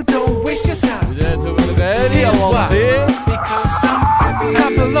 don't waste your time. Here's why. Because I'm happy.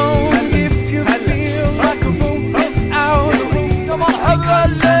 Clap along if you feel like a room without a roof.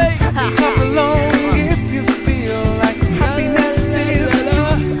 Clap along if you feel like happiness is the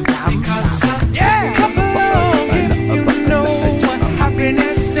truth. Because clap along if you know what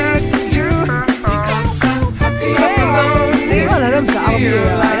happiness is to you. Because clap along if you feel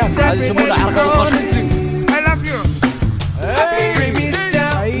like that's what you're gonna do. I love you. Bring me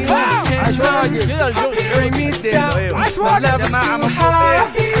down. Bring me down. My love is too high.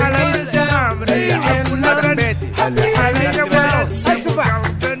 Bring me down.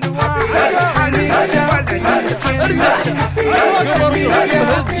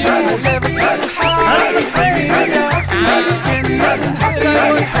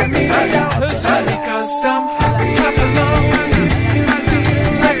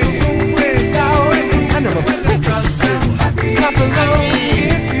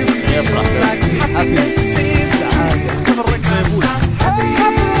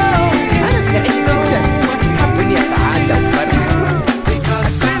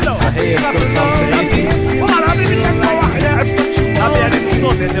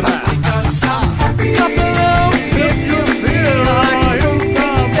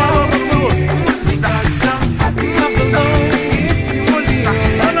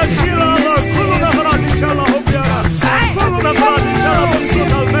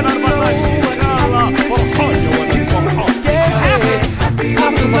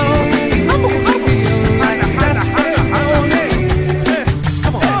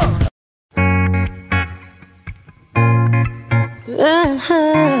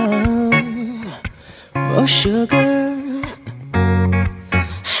 Oh, sugar.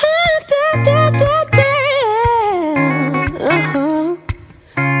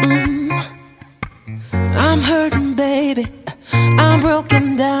 I'm hurting, baby. I'm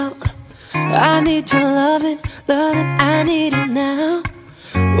broken down. I need your loving, I need it now.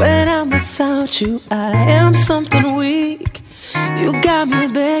 When I'm without you, I am something weak. You got me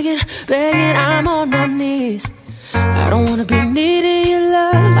begging, I'm on my knees. I don't wanna be needing your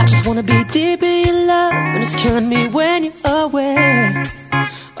love, I just wanna be deep in your love. And it's killing me when you're away.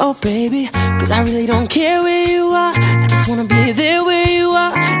 Oh baby, cause I really don't care where you are, I just wanna be there where you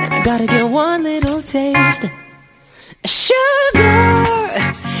are. And I gotta get one little taste. Sugar,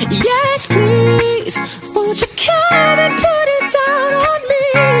 yes please, won't you come and put it down on me?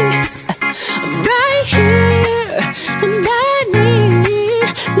 I'm right here, and I need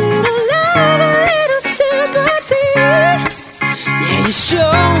little love, a little sympathy. Yeah, you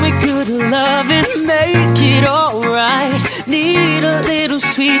show me good love and make it alright. Need a little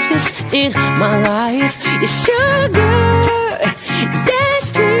sweetness in my life. Yeah, sugar,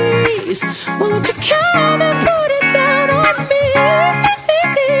 yes please, won't you come and put it down on me?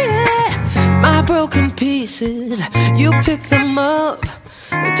 My broken pieces, you pick them up.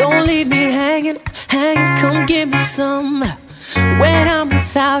 Don't leave me hanging, come give me some. When I'm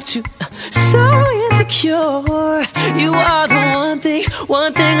without you, so insecure. You are the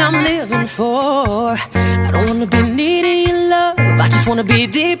one thing I'm living for. I don't wanna be needing your love, I just wanna be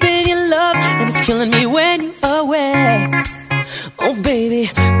deep in your love. And it's killing me when you're away. Oh baby,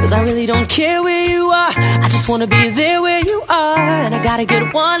 cause I really don't care where you are, I just wanna be there where you are. And I gotta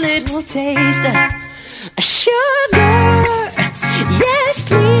get one little taste. Sugar, yes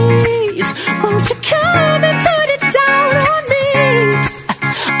please, won't you come and put it down on me?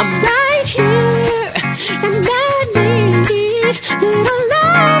 I'm right here, and I need little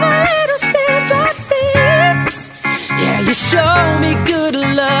love, a little sympathy. Yeah, you show me good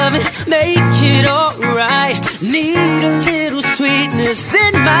love and make it alright. Need a little sweetness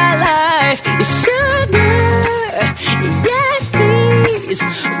in my life. You sugar, yes please,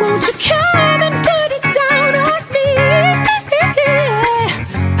 won't you come and put it down on me?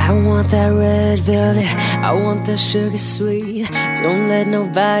 I want that red velvet, I want that sugar sweet. Don't let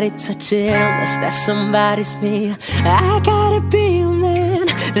nobody touch it unless that somebody's me. I gotta be your man,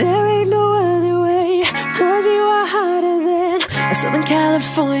 there ain't no other way. Cause you are hotter than a Southern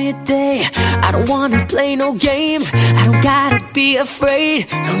California day. I don't wanna play no games, I don't gotta be afraid.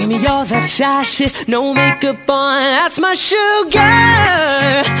 Don't give me all that shy shit, no makeup on, that's my sugar.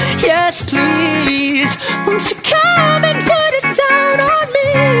 Yes please, won't you come and put it down on me?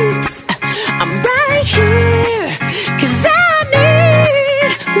 I'm right here, cause I need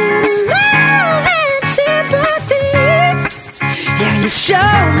little love and sympathy. Yeah, you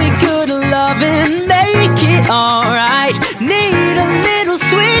show me good love and make it alright. Need a little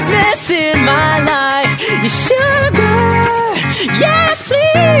sweetness in my life. You sugar, yes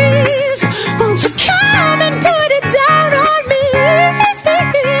please, won't you come and put it down on me?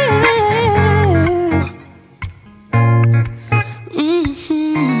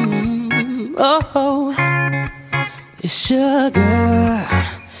 Oh, sugar,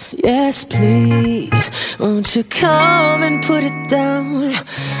 yes please, won't you come and put it down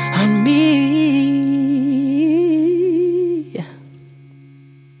on me?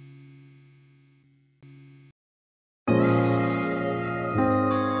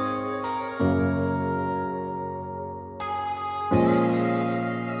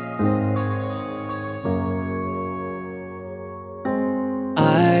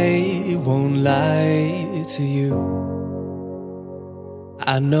 I he won't lie to you.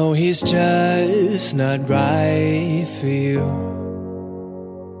 I know he's just not right for you.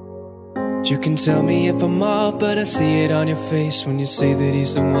 You can tell me if I'm off, but I see it on your face when you say that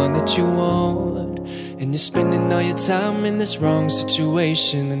he's the one that you want. And you're spending all your time in this wrong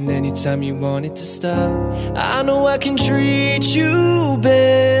situation, and anytime you want it to stop, I know I can treat you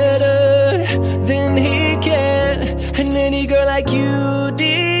better than he can. And any girl like you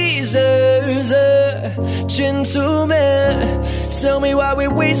deserves a gentleman. Tell me why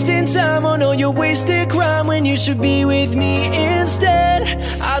we're wasting time on all your wasted crime when you should be with me instead.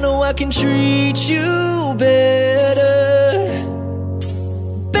 I know I can treat you better,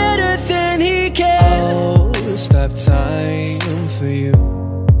 better than he can. Oh, stop time for you.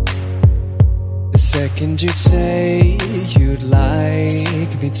 The second you'd say you'd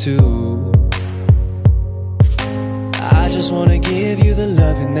like me to, I just wanna give you the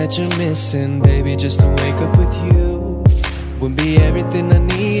loving that you're missing, baby. Just to wake up with you would be everything I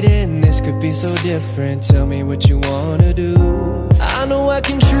need, and this could be so different. Tell me what you wanna do. I know I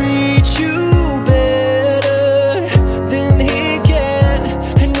can treat you better than he can.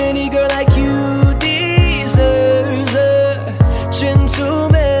 And any girl like you deserves a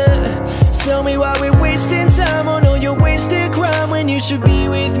gentleman. Tell me why we're wasting time on all your wasted crime when you should be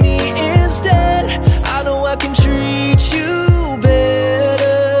with me instead. I know I can treat you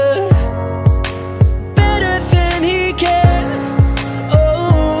better, better than he can.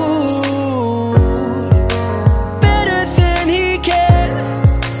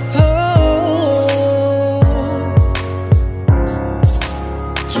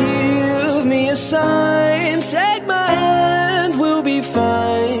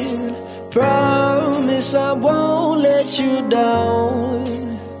 Promise I won't let you down.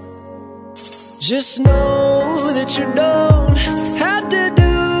 Just know that you don't have to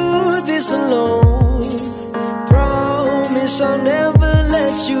do this alone. Promise I'll never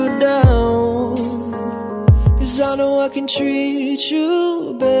let you down. 'Cause I know I can treat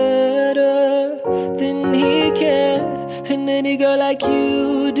you better than he can. And any girl like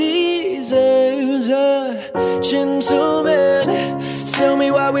you deserves a gentleman. Tell me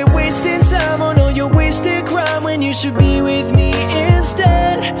why we're wasting time on all your wasted crime when you should be with me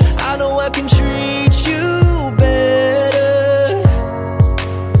instead. I know I can treat you better,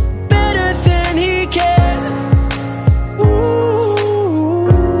 better than he can. Ooh,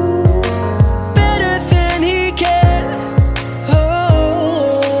 better than he can.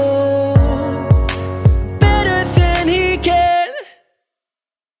 Oh, better than he can.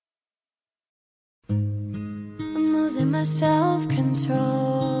 I'm losing my self-control.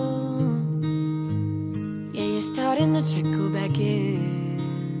 Yeah, you're starting to trickle back in,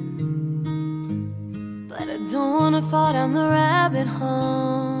 but I don't wanna fall down the rabbit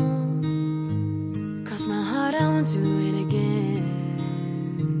hole. Cross my heart, I won't do it again.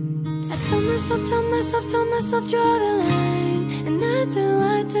 I told myself, draw the line. And I do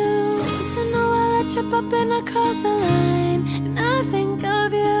once in a while I trip up and I cross the line. And I think of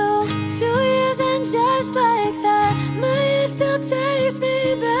you, 2 years and just like that, my head still takes me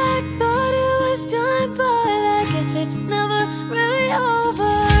back. Thought it was done, but I guess it's never really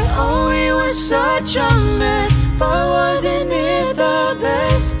over. Oh, we were such a mess, but wasn't it the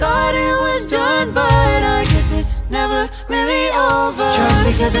best? Thought it was done, but I guess it's never really over. Just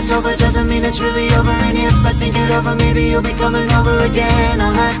because it's over doesn't mean it's really over. And if I think it over, maybe you'll be coming over again.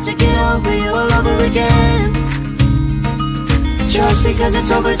 I'll have to get over you all over again. Just because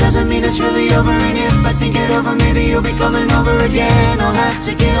it's over doesn't mean it's really over. And if I think it over, maybe you'll be coming over again. I'll have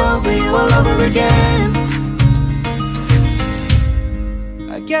to get over you all over again.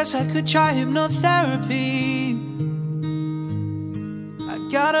 I guess I could try hypnotherapy. I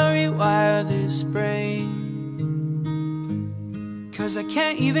gotta rewire this brain, 'cause I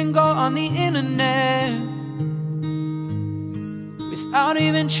can't even go on the internet without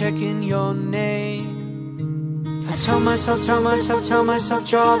even checking your name. I tell myself, draw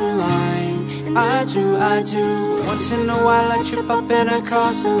the line. And I do. Once in a while I trip up and I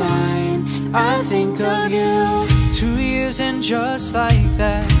cross the line. I think of you. 2 years and just like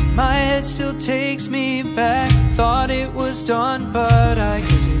that, my head still takes me back. Thought it was done, but I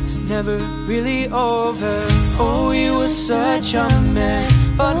guess it's never really over. Oh, we were such a mess,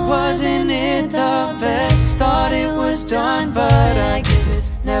 but wasn't it the best? Thought it was done, but I guess it's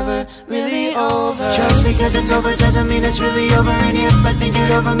never really over. Just because it's over doesn't mean it's really over. And if I think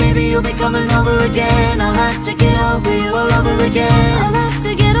it over, maybe you'll be coming over again. I'll have to get over you all over again. I'll have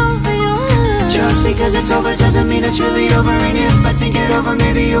to get over you. Just because it's over doesn't mean it's really over. And if I think it over,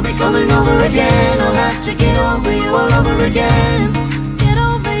 maybe you'll be coming over again. I'll have to get over you all over again. Get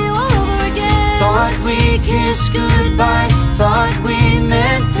over you all over this goodbye. Thought we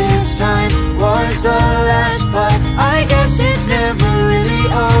meant this time was the last, but I guess it's never really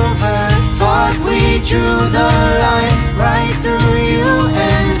over. Thought we drew the line right through you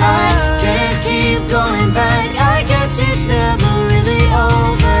and I can't keep going back. I guess it's never really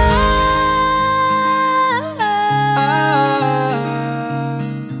over.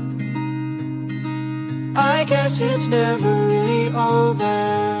 I guess it's never really over.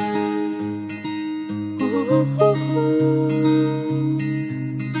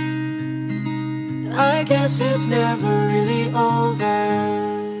 I guess it's never really over.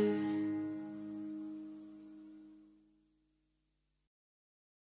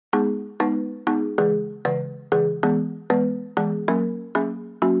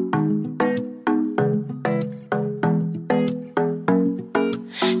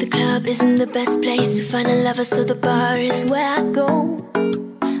 The club isn't the best place to find a lover, so the bar is where I go.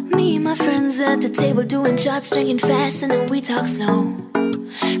 Me and my friends at the table doing shots, drinking fast, and then we talk slow.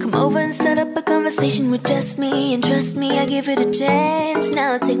 Come over and start up a conversation with just me, and trust me, I give it a chance.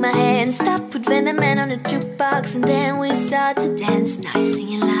 Now take my hand, stop, put Van the Man on the jukebox, and then we start to dance. Now you're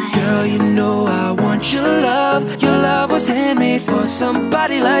singing like, girl, you know I want your love. Your love was handmade for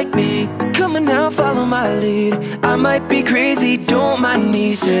somebody like me. Come on now, follow my lead. I might be crazy, don't mind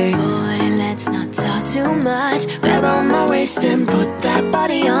me. Say, boy, let's not talk too much. Grab on my waist and put that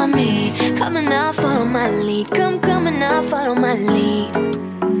body on me. Come on now, follow my lead. Come on now, follow my lead.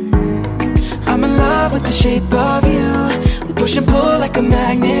 I'm in love with the shape of you. We push and pull like a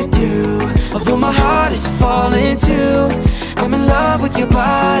magnet do. Although my heart is falling too, I'm in love with your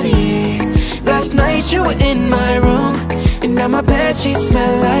body. Last night you were in my room, and now my bedsheets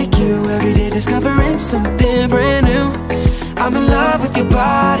smell like you. Every day discovering something brand new. I'm in love with your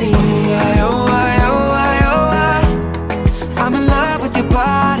body. I'm in love with your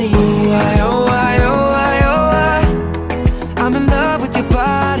body. I'm in love with your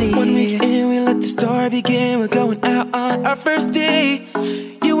body. 1 week in, we let the story begin. We're going out on our first date.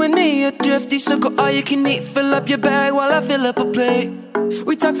 You and me are thrifty, so go all you can eat. Fill up your bag while I fill up a plate.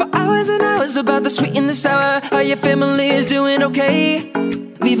 We talk for hours and hours about the sweet and the sour. How your family is doing okay.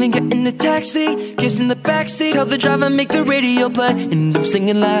 Leaving, get in the taxi, kiss in the backseat. Tell the driver, make the radio play, and I'm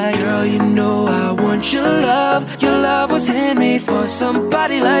singing like, girl, you know I want your love. Your love was handmade for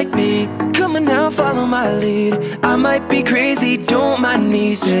somebody like me. Come on now, follow my lead. I might be crazy, don't mind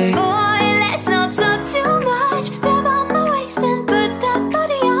me. Say, boy, let's not talk too much. Grab on my waist and put that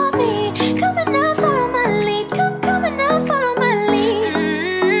body on me. Come on now, follow my lead. Come on now, follow my lead.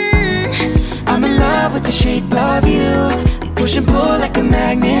 I'm in love with the shape of you. Push and pull like a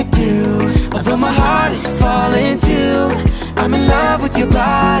magnet do. Although my heart is falling too, I'm in love with your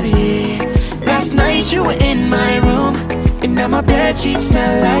body. Last night you were in my room, and now my bedsheets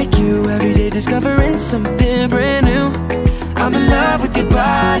smell like you. Every day discovering something brand new. I'm in love with your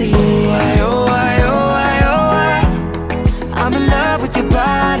body. I'm in love with your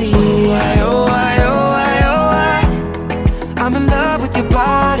body. I'm in love with your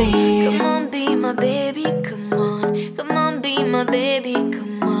body. Come on, be my baby, come on. Come on, be my baby,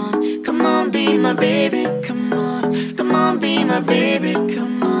 come on. Come on, be my baby, come on. Come on, be my baby,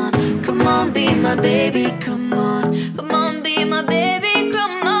 come on. Come on, be my baby, come on. Come on, be my baby,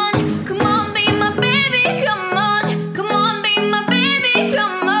 come on. Come on, be my baby, come on. Come on, be my baby,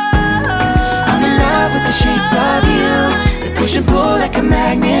 come on. I'm in love with the shape of you. We push and pull like a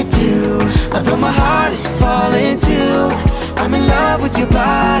magnet do. Although my heart is falling too, I'm in love with your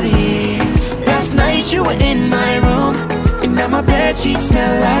body. Last night you were in my room, and now my bedsheets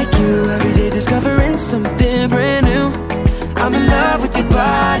smell like you. Every day discovering something brand new. I'm in love with your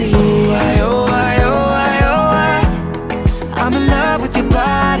body. I'm in love with your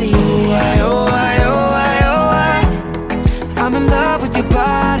body. I'm in love with your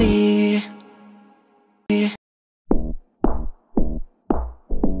body.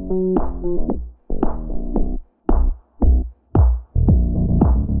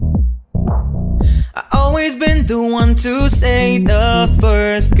 Always been the one to say the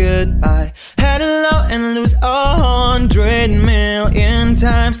first goodbye. Had to love and lose 100 million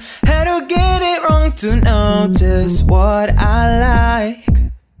times. Had to get it wrong to know just what I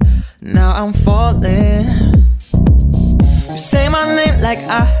like. Now I'm falling. You say my name like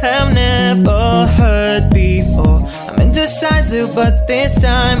I have never heard before. I'm indecisive, but this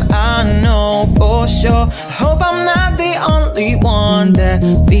time I know for sure. I hope I'm not the only one that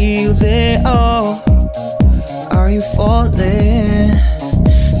feels it all. Are you falling?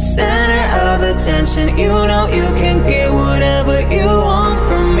 Center of attention, you know you can get whatever you want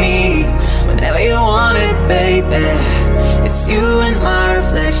from me. Whenever you want it, baby. It's you and my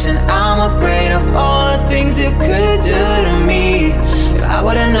reflection. I'm afraid of all the things it could do to me. If I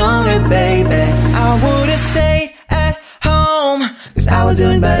would've known it, baby, I would've stayed at home, cause I was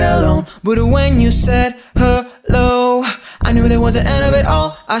doing better alone. But when you said hello, I knew there was an end of it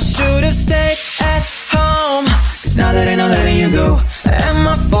all. I should've stayed at home, cause now that I'm letting you go. Am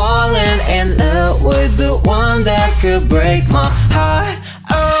I falling in love with the one that could break my heart?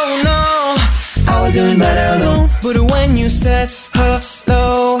 Oh no, I was doing better alone. But when you said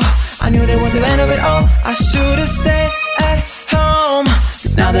hello, I knew there was an end of it all. I should've stayed at home,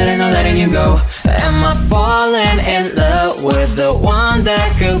 cause now that I'm letting you go. Am I falling in love with the one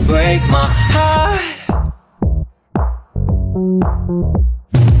that could break my heart?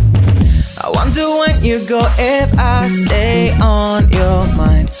 I wonder when you go if I stay on your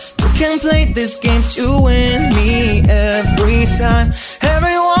mind. You can play this game to win me every time.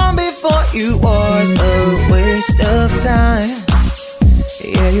 Everyone before you was a waste of time.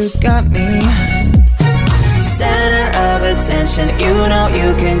 Yeah, you got me center of attention. You know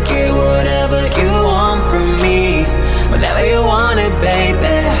you can get whatever you want from me whenever you want it,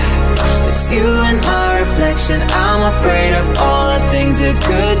 baby. It's you and my reflection. I'm afraid of all the things you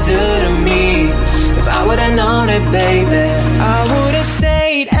could do to me. If I would've known it, baby, I would've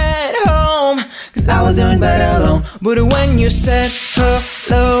stayed at home, cause I was doing better alone. But when you said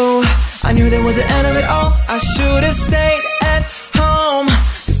hello, I knew there was an end of it all. I should've stayed at home,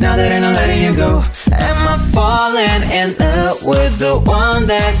 cause now that I'm letting you go. Am I falling in love with the one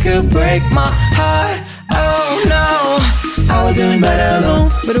that could break my heart? Oh no, I was doing better alone.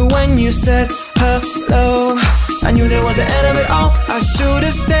 But when you said hello, I knew there was an end of it all. I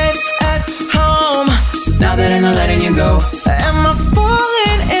should've stayed at home, cause now that I'm letting you go. Am I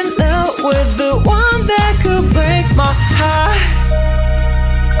falling in love with the one that could break my heart?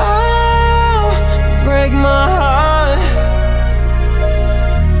 Oh, break my heart,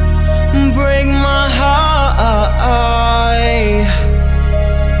 break my heart.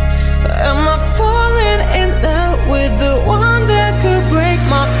 Am I falling in love with the one that could break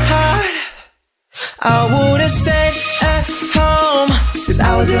my heart? I would've stayed at home, cause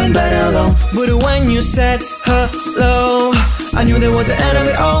I was doing better alone. But when you said hello, I knew there was an end of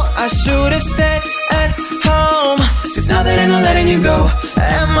it all. I should've stayed at home, cause now that I'm letting you go.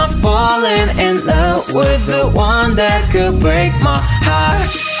 Am I falling in love with the one that could break my heart?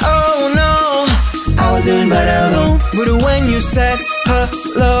 Oh no, I was doing better alone. But when you said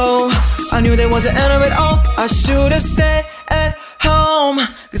hello, I knew there was an end of it all. I should've stayed at home,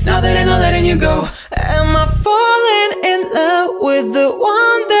 cause now that I'm letting you go. Am I falling in love with the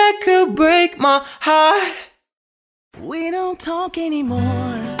one that could break my heart? We don't talk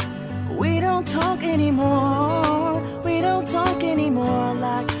anymore. We don't talk anymore. We don't talk anymore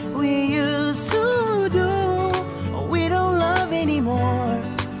like we used to do. We don't love anymore.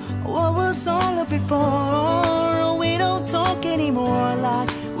 What was all of before? We don't talk anymore like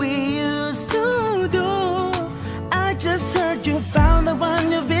we used to do. I just heard you found the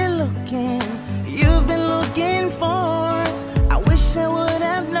one you've been looking for. I wish I would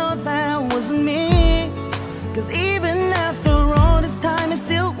have known that wasn't me, cause even after all this time I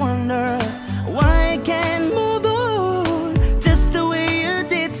still wonder why I can't move on just the way you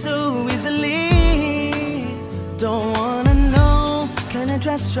did so easily. Don't wanna know kind of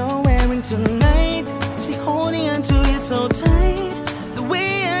dress you're wearing tonight, if she holding on to you so tight the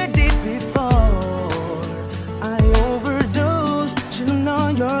way I did before. I overdosed, should've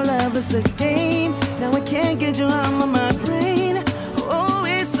known your love was a game. Now I can't get you out of my brain. Oh,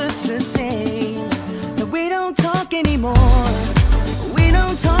 it's such a shame that we don't talk anymore. We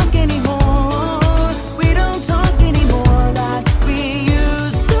don't talk anymore. We don't talk anymore like we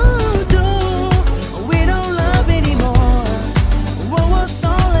used to do. We don't love anymore. What was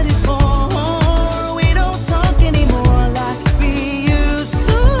all of it for? We don't talk anymore like we used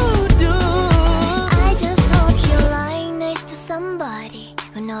to do. I just hope you're lying next to somebody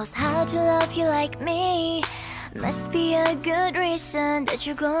who knows how to love you like me. Must be a good reason that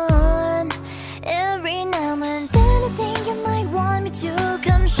you're gone. Every now and then I think you might want me to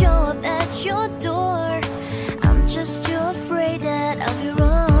come show up at your door. I'm just too afraid that I'll be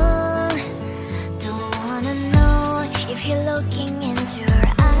wrong. Don't wanna know if you're looking into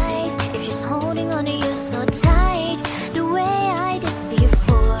her eyes, if she's holding on to you so tight the way I did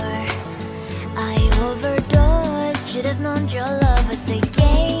before. I overdosed, should've known your love was a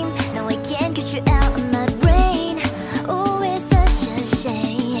game. Now I can't get you out of my brain. Oh, it's such a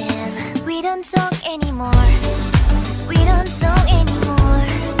shame. We don't talk anymore. We don't talk anymore.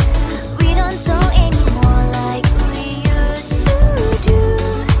 We don't talk anymore like we used to do.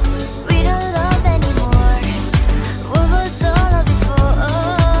 We don't love anymore. What was all of it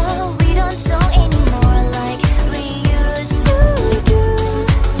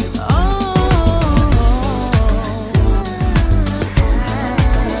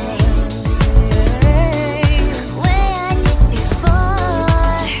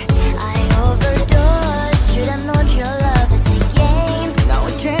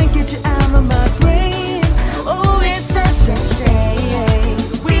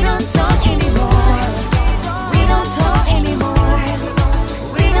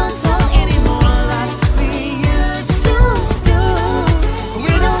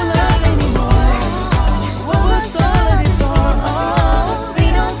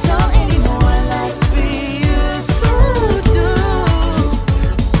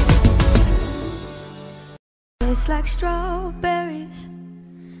It's like strawberries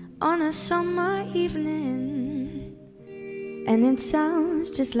on a summer evening, and it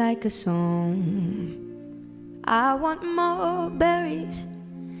sounds just like a song. I want more berries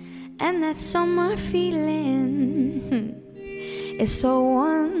and that summer feeling. It's so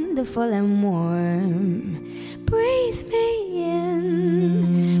wonderful and warm. Breathe me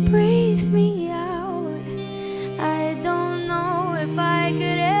in, breathe me out. I don't know if I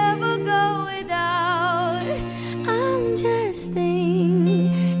could ever go without. I'm just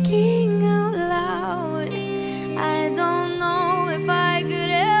thinking out loud. I don't know if I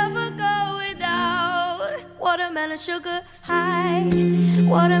could ever go without. Watermelon sugar high,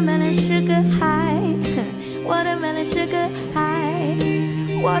 watermelon sugar high, watermelon sugar high,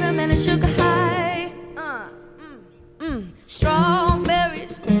 watermelon sugar high.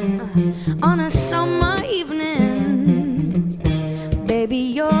 Strawberries on a summer evening. Baby,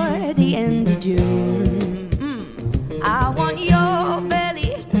 you're the end of June. I want your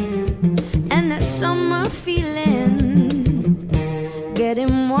belly and that summer feeling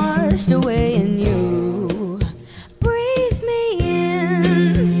getting washed away in you. Breathe me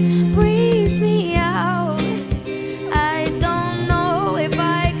in, breathe me out. I don't know if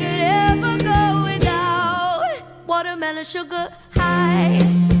I could ever go without. Watermelon sugar high,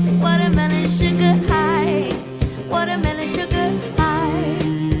 watermelon sugar high, watermelon sugar high,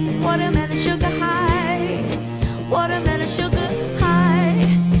 watermelon sugar high, watermelon sugar high,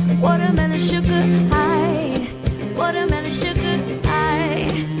 watermelon sugar high, watermelon sugar high,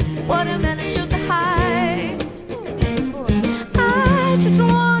 watermelon sugar high. I just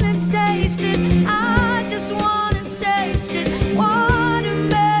wanna taste it, I just wanna taste it.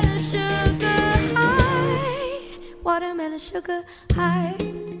 Watermelon sugar high, watermelon sugar high,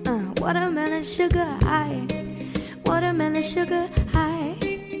 watermelon sugar high, watermelon sugar high,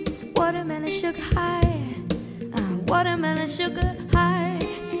 watermelon sugar high, watermelon sugar high,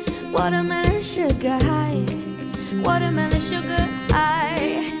 watermelon sugar high, watermelon sugar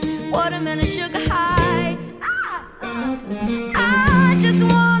high, watermelon sugar high. I just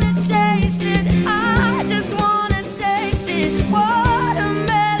wanna taste it, I just wanna taste it.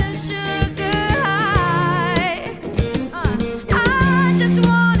 Watermelon sugar high. I just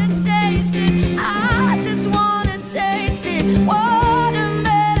wanna taste it, I just wanna taste it.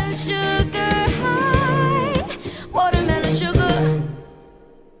 Watermelon sugar high, watermelon sugar.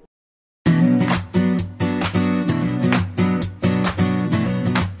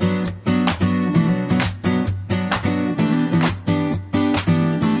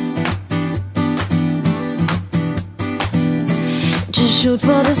 Just shoot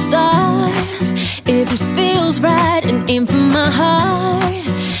for the stars if it feels right, and aim for my heart.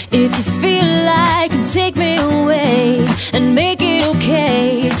 If you feel like you take me away and make it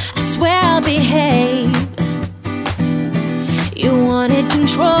okay, I swear I'll behave. You wanted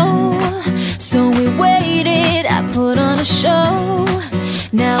control, so we waited. I put on a show.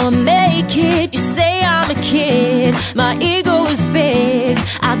 Now I make it. You say I'm a kid, my ego is big.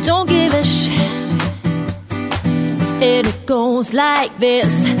 I don't give a shit. It goes like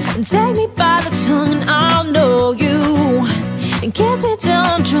this. And take me by the tongue and I'll know you. And kiss me till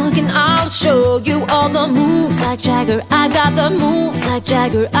I'm drunk and I'll show you all the moves like Jagger. I got the moves like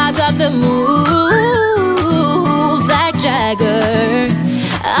Jagger. I got the moves like Jagger.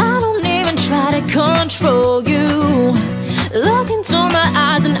 I don't even try to control you. Look into my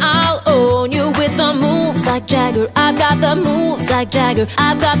eyes and I'll own you with the moves like Jagger. I've got the moves like Jagger.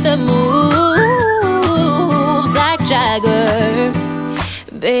 I've got the moves like Jagger.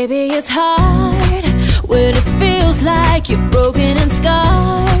 Baby, it's hard when it feels like you're broken and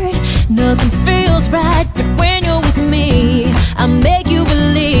scarred. Nothing feels right, but when you're with me, I make you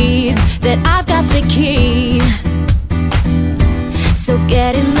believe that I've got the key. So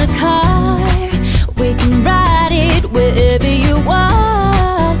get in the car, we can ride it wherever you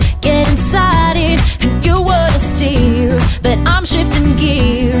want. Get inside it, and you wanna steer, but I'm shifting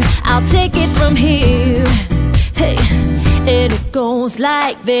gear. I'll take it from here. Hey, it goes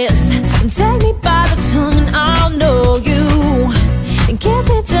like this. And take me by the tongue and I'll know you. And kiss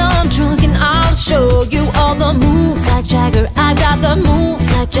me till I'm drunk and I'll show you all the moves like Jagger. I got the moves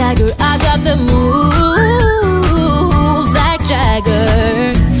like Jagger. I got the moves like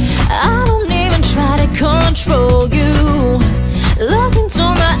Jagger. I don't even try to control you. Look into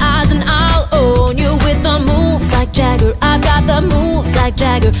my eyes and I'll own you with the moves like Jagger. I got the moves like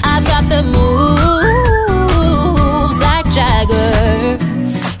Jagger. I got the moves like Jagger.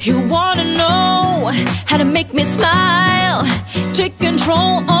 You wanna know how to make me smile? Take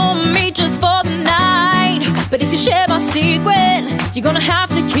control on me just for the night. But if you share my secret, you're gonna have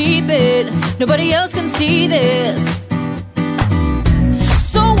to keep keep it. Nobody else can see this.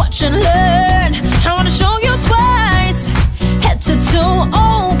 So watch and learn. I wanna show you twice, head to toe.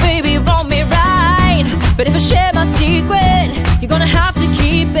 Oh baby, wrong me right. But if I share my secret, you're gonna have to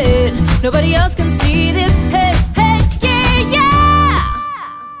keep it. Nobody else can see this. Hey, hey, yeah,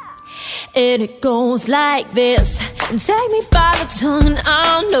 yeah. And it goes like this. And take me by the tongue and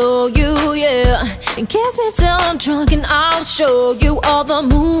I'll know you, yeah. And kiss me till I'm drunk and I'll show you all the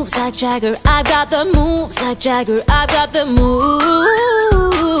moves like Jagger. I've got the moves like Jagger. I've got the moves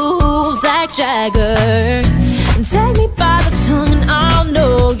like Jagger. And take me by the tongue and I'll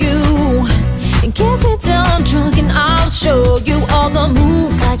know you. And kiss me till I'm drunk and I'll show you all the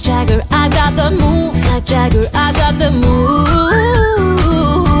moves like Jagger. I've got the moves like Jagger. I've got the moves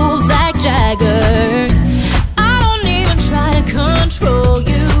like Jagger. Control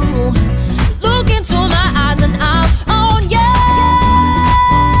you. Look into my eyes and I'll own you.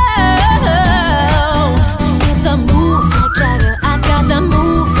 With the moves like Jagger, I've got the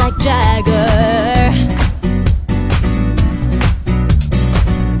moves like Jagger.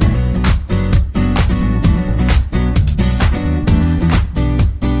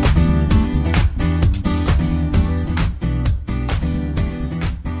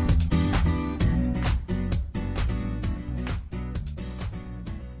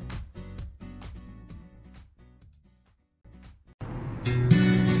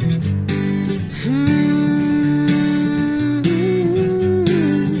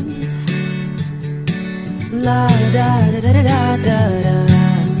 La da da da da da da.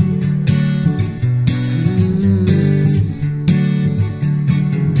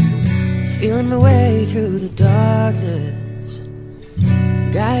 Feeling my way through the darkness,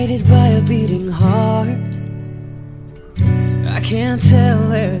 guided by a beating heart. I can't tell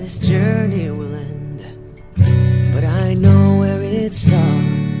where this journey will end, but I know where it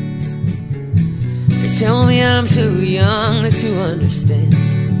starts. They tell me I'm too young to understand.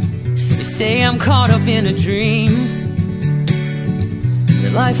 They say I'm caught up in a dream,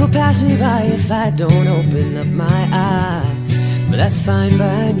 that life will pass me by if I don't open up my eyes. But that's fine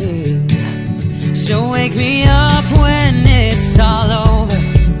by me. So wake me up when it's all over,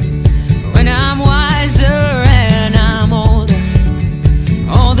 when I'm wiser and I'm older.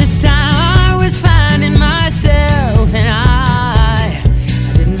 All this time I was finding myself, and I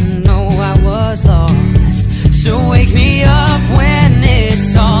didn't know I was lost. So wake me up when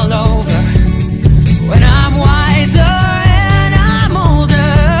it's all over, when I'm wiser and I'm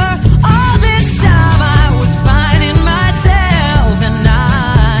older. All this time I was finding myself, and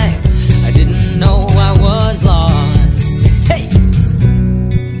I didn't know I was lost. Hey!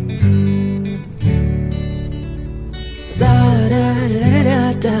 Da da da da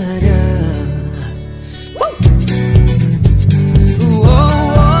da da.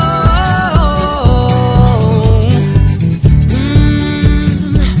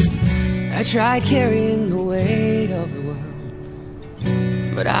 I tried carrying the weight of the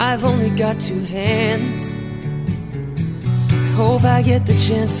world, but I've only got two hands. I hope I get the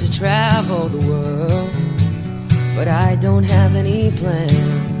chance to travel the world, but I don't have any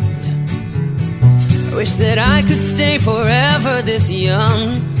plans. I wish that I could stay forever this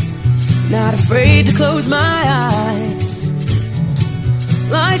young, not afraid to close my eyes.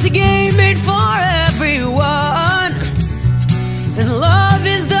 Life's a game made for everyone, and love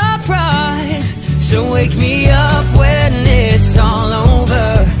is the prize. So wake me up when it's all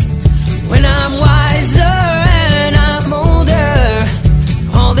over, when I'm wiser and I'm older.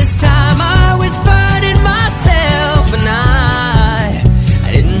 All this time I was finding myself, and I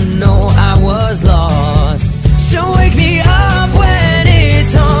didn't know I was lost. So wake me up when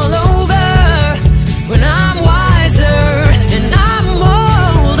it's all over, when I'm wiser and I'm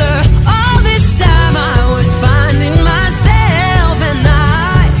older. All this time I was finding myself, and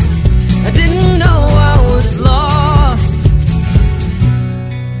I didn't know I was lost.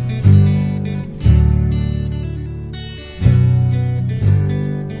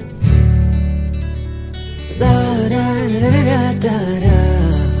 La da da da da da.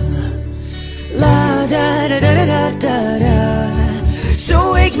 La da da da da da da. So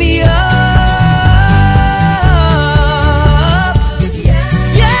wake me up.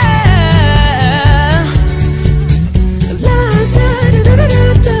 Yeah. La da da da da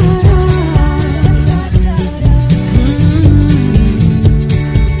da.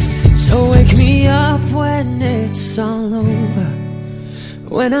 So wake me up when it's all over,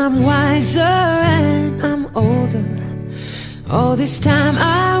 when I'm wiser and I'm older. All this time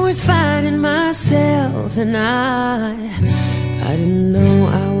I was finding myself, and I didn't know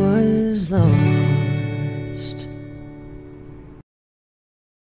I was lost.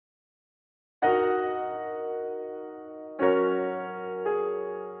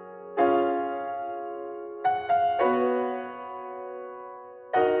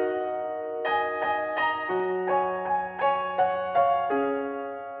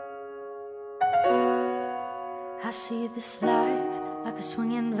 see this life like a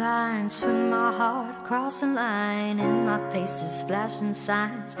swinging vine, swing my heart across the line. In my face is flashing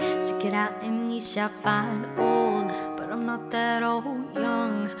signs, seek it out and ye shall find. Old, but I'm not that old.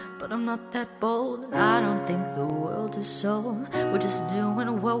 Young, but I'm not that bold. I don't think the world is sold, we're just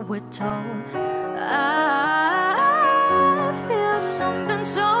doing what we're told. I feel something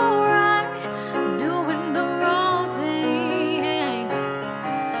so right, doing the wrong thing.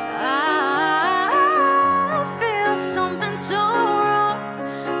 I feel something so wrong,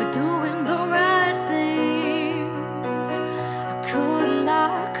 but doing the right thing. I could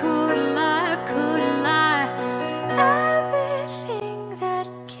lie, could lie, could lie. Everything that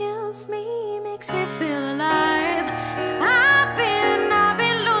kills me makes me feel alive. I've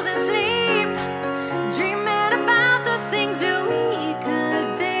been losing sleep, dreaming about the things that we could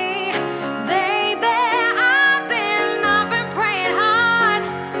be. Baby, I've been praying hard,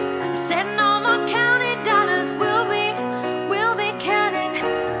 setting all my counted dollars. We'll be counting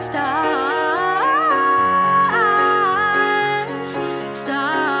stars,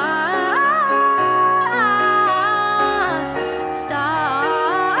 stars,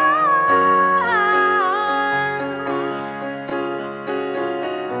 stars.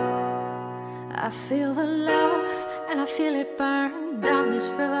 I feel the love and I feel it burn down this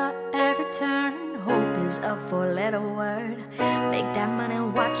river every turn. Hope is a four-letter word, make that money,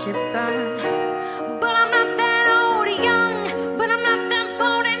 watch it burn. But I'm not that old. Young, but I'm not that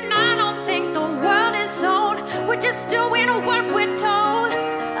bold. And I don't think the world is sold, we're just doing what we're told.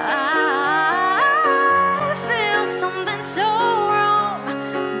 I feel something so wrong,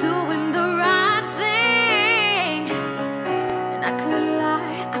 doing the right thing. And I could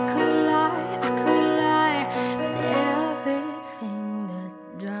lie, I could lie, I could lie, but everything that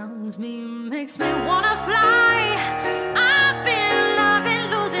drowns me makes me wanna fly. I've been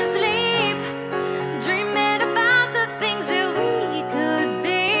losing sleep, dreaming about the things that we could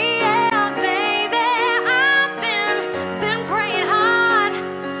be. Yeah, baby, I've been praying hard,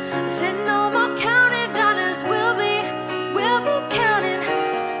 setting all my counted dollars. We'll be counting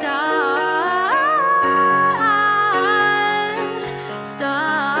stars,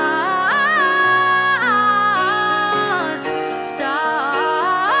 stars, stars.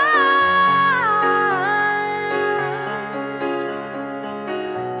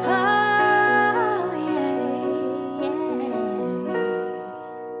 Oh, yeah.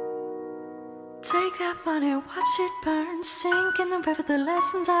 Take that money, watch it burn, sink in the river, the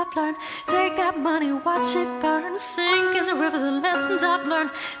lessons I've learned. Take that money, watch it burn, sink in the river, the lessons I've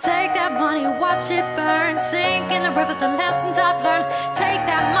learned. Take that money, watch it burn, sink in the river, the lessons I've learned. Take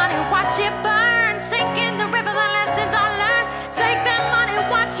that money, watch it burn, sink in the river, the lessons I learned. Take that money,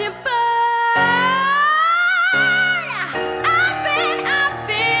 watch it burn.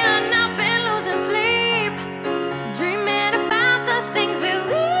 I've been losing sleep, dreaming about the things that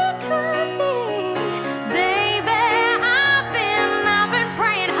we could be. Baby, I've been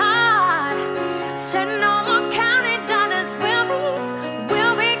praying hard, setting all my counted dollars. We'll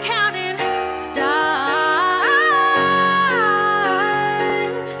be counting stars,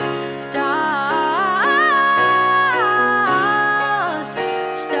 stars,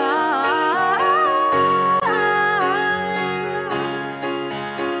 stars.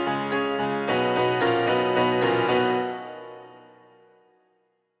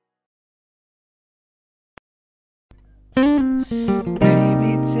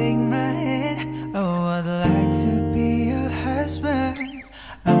 Baby, take my hand. Oh, I'd like to be your husband.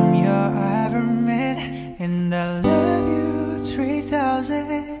 I'm your Iron-Man, and I love you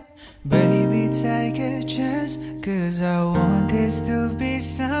 3000. Baby, take a chance, 'cause I want this to be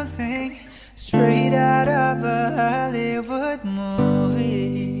something straight out of a Hollywood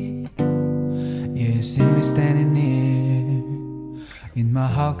movie. You see me standing here in my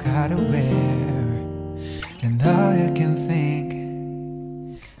hawk wear, and all you can think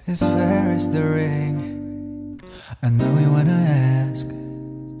is where is the ring? I know you wanna ask,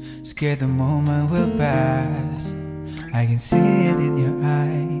 scared the moment will pass. I can see it in your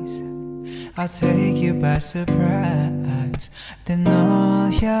eyes, I'll take you by surprise. Then all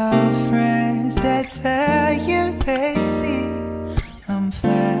your friends that tell you they see I'm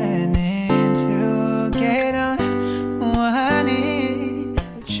planning to get on one knee,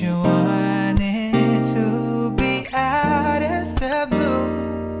 but you want it to be out of the blue.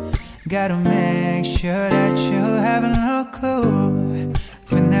 Gotta make sure that you have no clue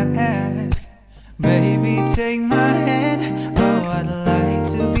when I ask. Baby, take my hand. Oh, I'd like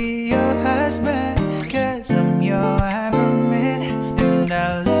to be your husband, 'cause I'm your Iron-Man, and I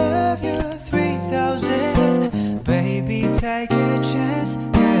love you 3000. Baby, take a chance,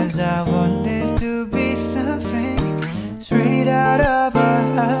 'cause I want this to be something out of a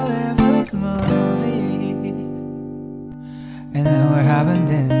Hollywood movie. And now we're having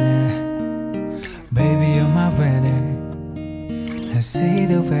dinner. Baby, you're my winner. I see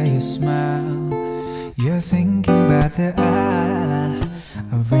the way you smile. You're thinking about the aisle.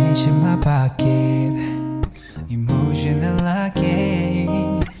 I'm reaching my pocket, emotional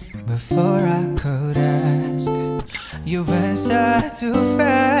locking. Before I could ask, you've answered too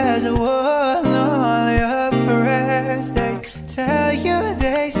fast. Oh, all your friends, they tell you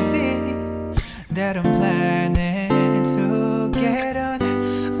they see that I'm planning to get on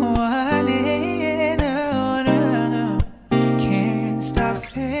one in. Oh, no. Can't stop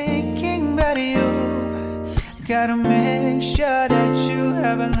thinking about you. Gotta make sure that you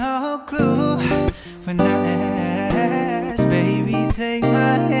have no clue when I ask, baby, take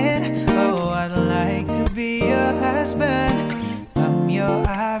my hand. Oh, I'd like to be your husband. I'm your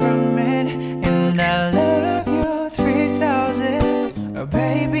Iron Man, and I love you 3000. Oh,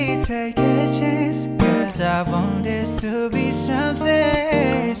 baby, take a chance, 'cause I want this to be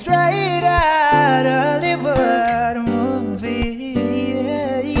something straight out of Hollywood movie.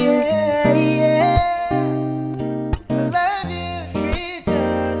 Yeah, yeah, yeah. Love you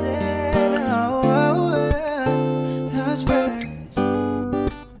 3000. Oh, those brothers.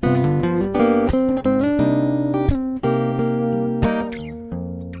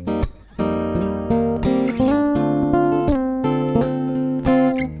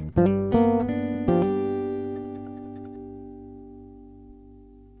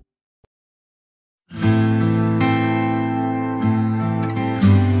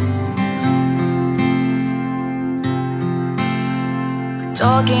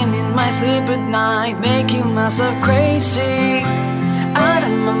 Talking in my sleep at night, making myself crazy. Out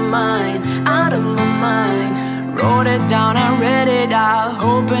of my mind, out of my mind. Wrote it down, I read it out,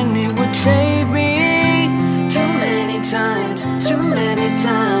 hoping it would save me. Too many times, too many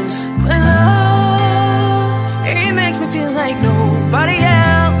times. My love, it makes me feel like nobody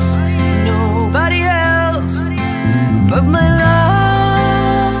else, nobody else. But my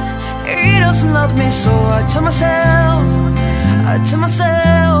love, he doesn't love me, so I tell myself,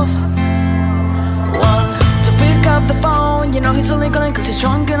 one, to pick up the phone, you know he's only calling 'cause he's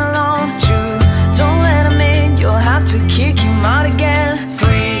drunk and alone. Two, don't let him in, you'll have to kick him out again.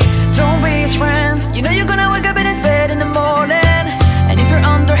 Three, don't be his friend, you know you're gonna wake up in his bed in the morning. And if you're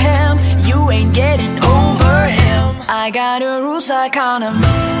under him, you ain't getting over him. I got a rules, I count 'em.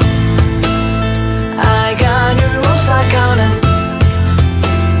 I got a rules, I count 'em.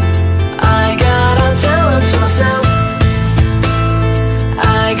 I gotta tell him to myself.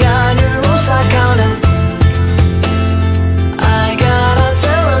 I got new rules, I count 'em. I gotta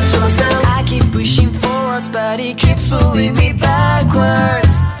tell him to myself. I keep pushing forwards, but he keeps pulling me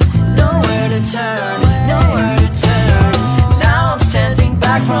backwards. Nowhere to turn, nowhere to turn. Now I'm standing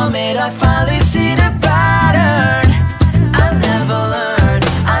back from it, I finally see the pattern. I never learned,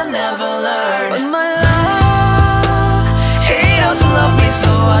 I never learned. But my love, he doesn't love me,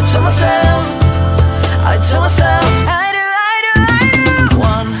 so I tell myself, I tell myself,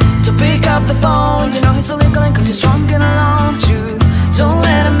 pick up the phone, you know he's only calling 'cause he's drunk and alone. Two, don't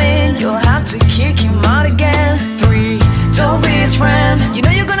let him in, you'll have to kick him out again. Three, don't be his friend, you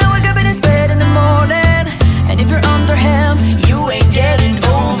know you're gonna wake up in his bed in the morning. And if you're under him, you ain't getting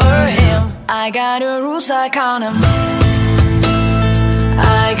over him. I got the rules, I count 'em.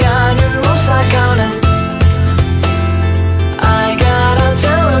 I got the rules, I count 'em. I gotta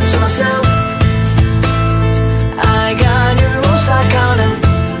tell him to myself. I got the rules, I count 'em.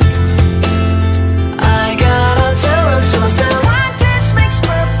 To myself, practice makes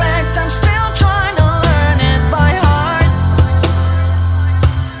perfect. I'm still trying to learn it by heart.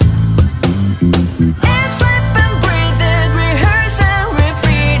 It's live and breathe it, rehearse and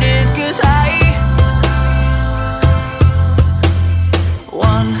repeat it. 'Cause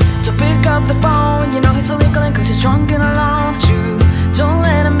one, to pick up the phone, you know he's only calling 'cause he's drunk and alone. Two, don't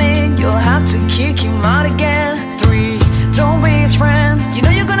let him in, you'll have to kick him out again. Three, don't be his friend, you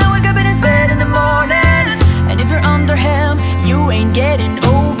know you're gonna wake up in his bed in the morning. And if you're under him, you ain't getting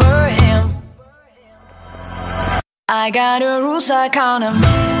over him. I got the rules, I count 'em.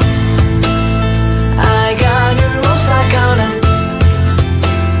 I got the rules, I count 'em.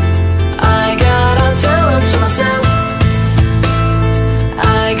 I gotta tell him to myself.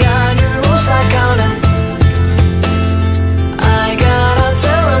 I got the rules, I count 'em. I gotta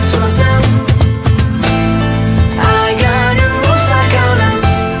tell him to myself. I got the rules, I count 'em.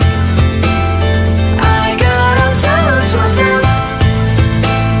 I gotta tell him to myself.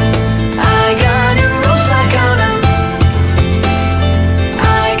 I got the rules, I count 'em.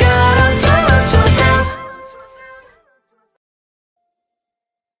 I got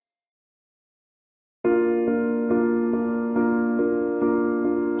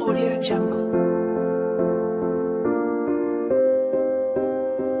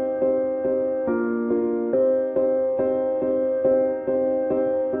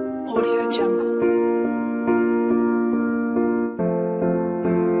Audio Jungle.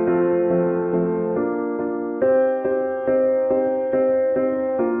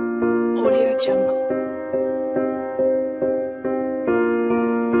 Audio Jungle.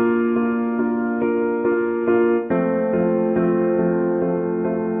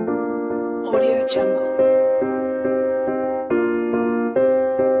 Audio Jungle.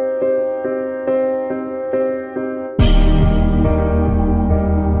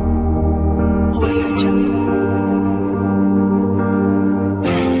 Audio Jungle.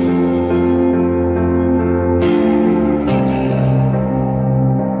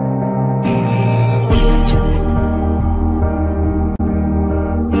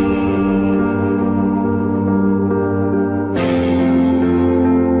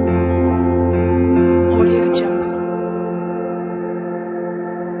 Audio Jungle. Audio Jungle.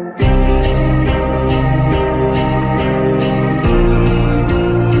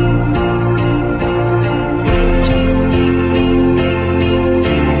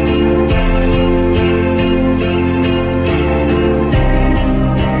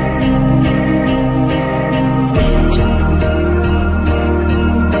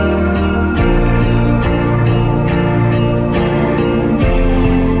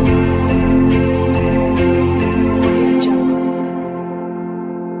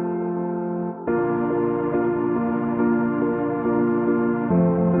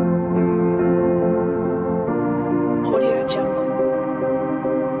 Audio Jungle.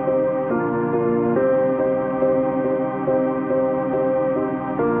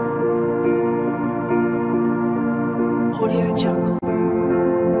 Audio Jungle.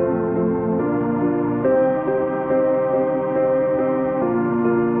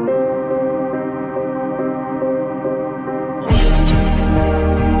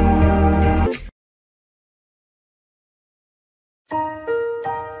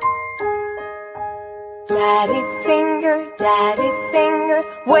 Daddy finger,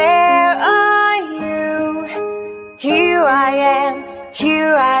 where are you? Here I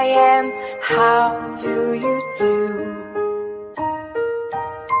am, how do you do?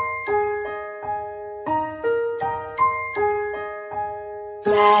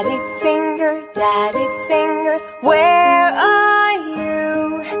 Daddy finger, where are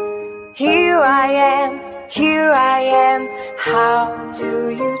you? Here I am, how do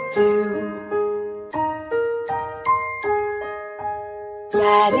you do?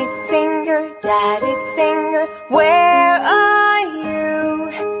 Daddy finger, where are you?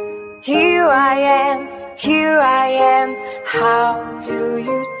 Here I am, how do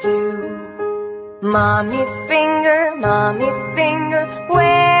you do? Mommy finger,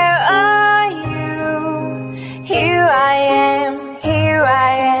 where are you? Here I am,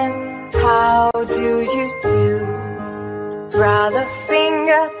 how do you do? Brother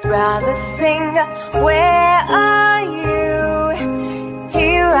finger, where are you?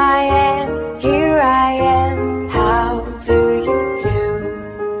 Here I am, how do you do?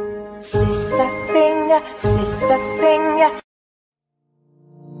 Sister finger,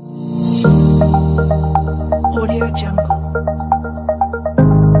 Audio Jungle.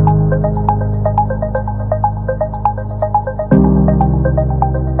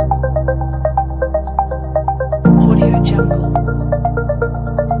 Audio Jungle.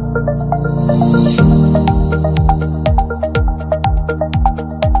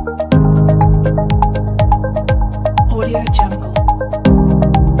 Audio Jungle.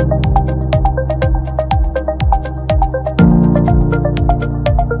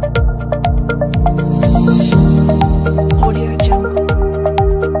 Audio Jungle.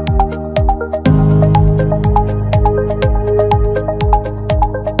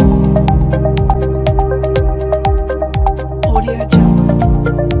 Audio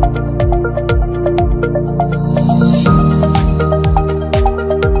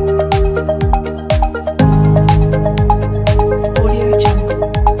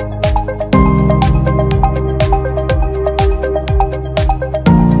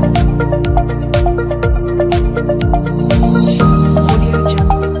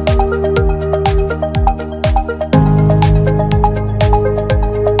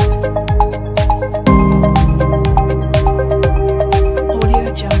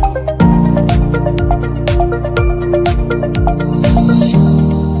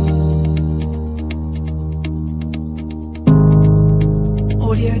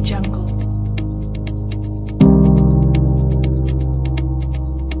Audio Jungle.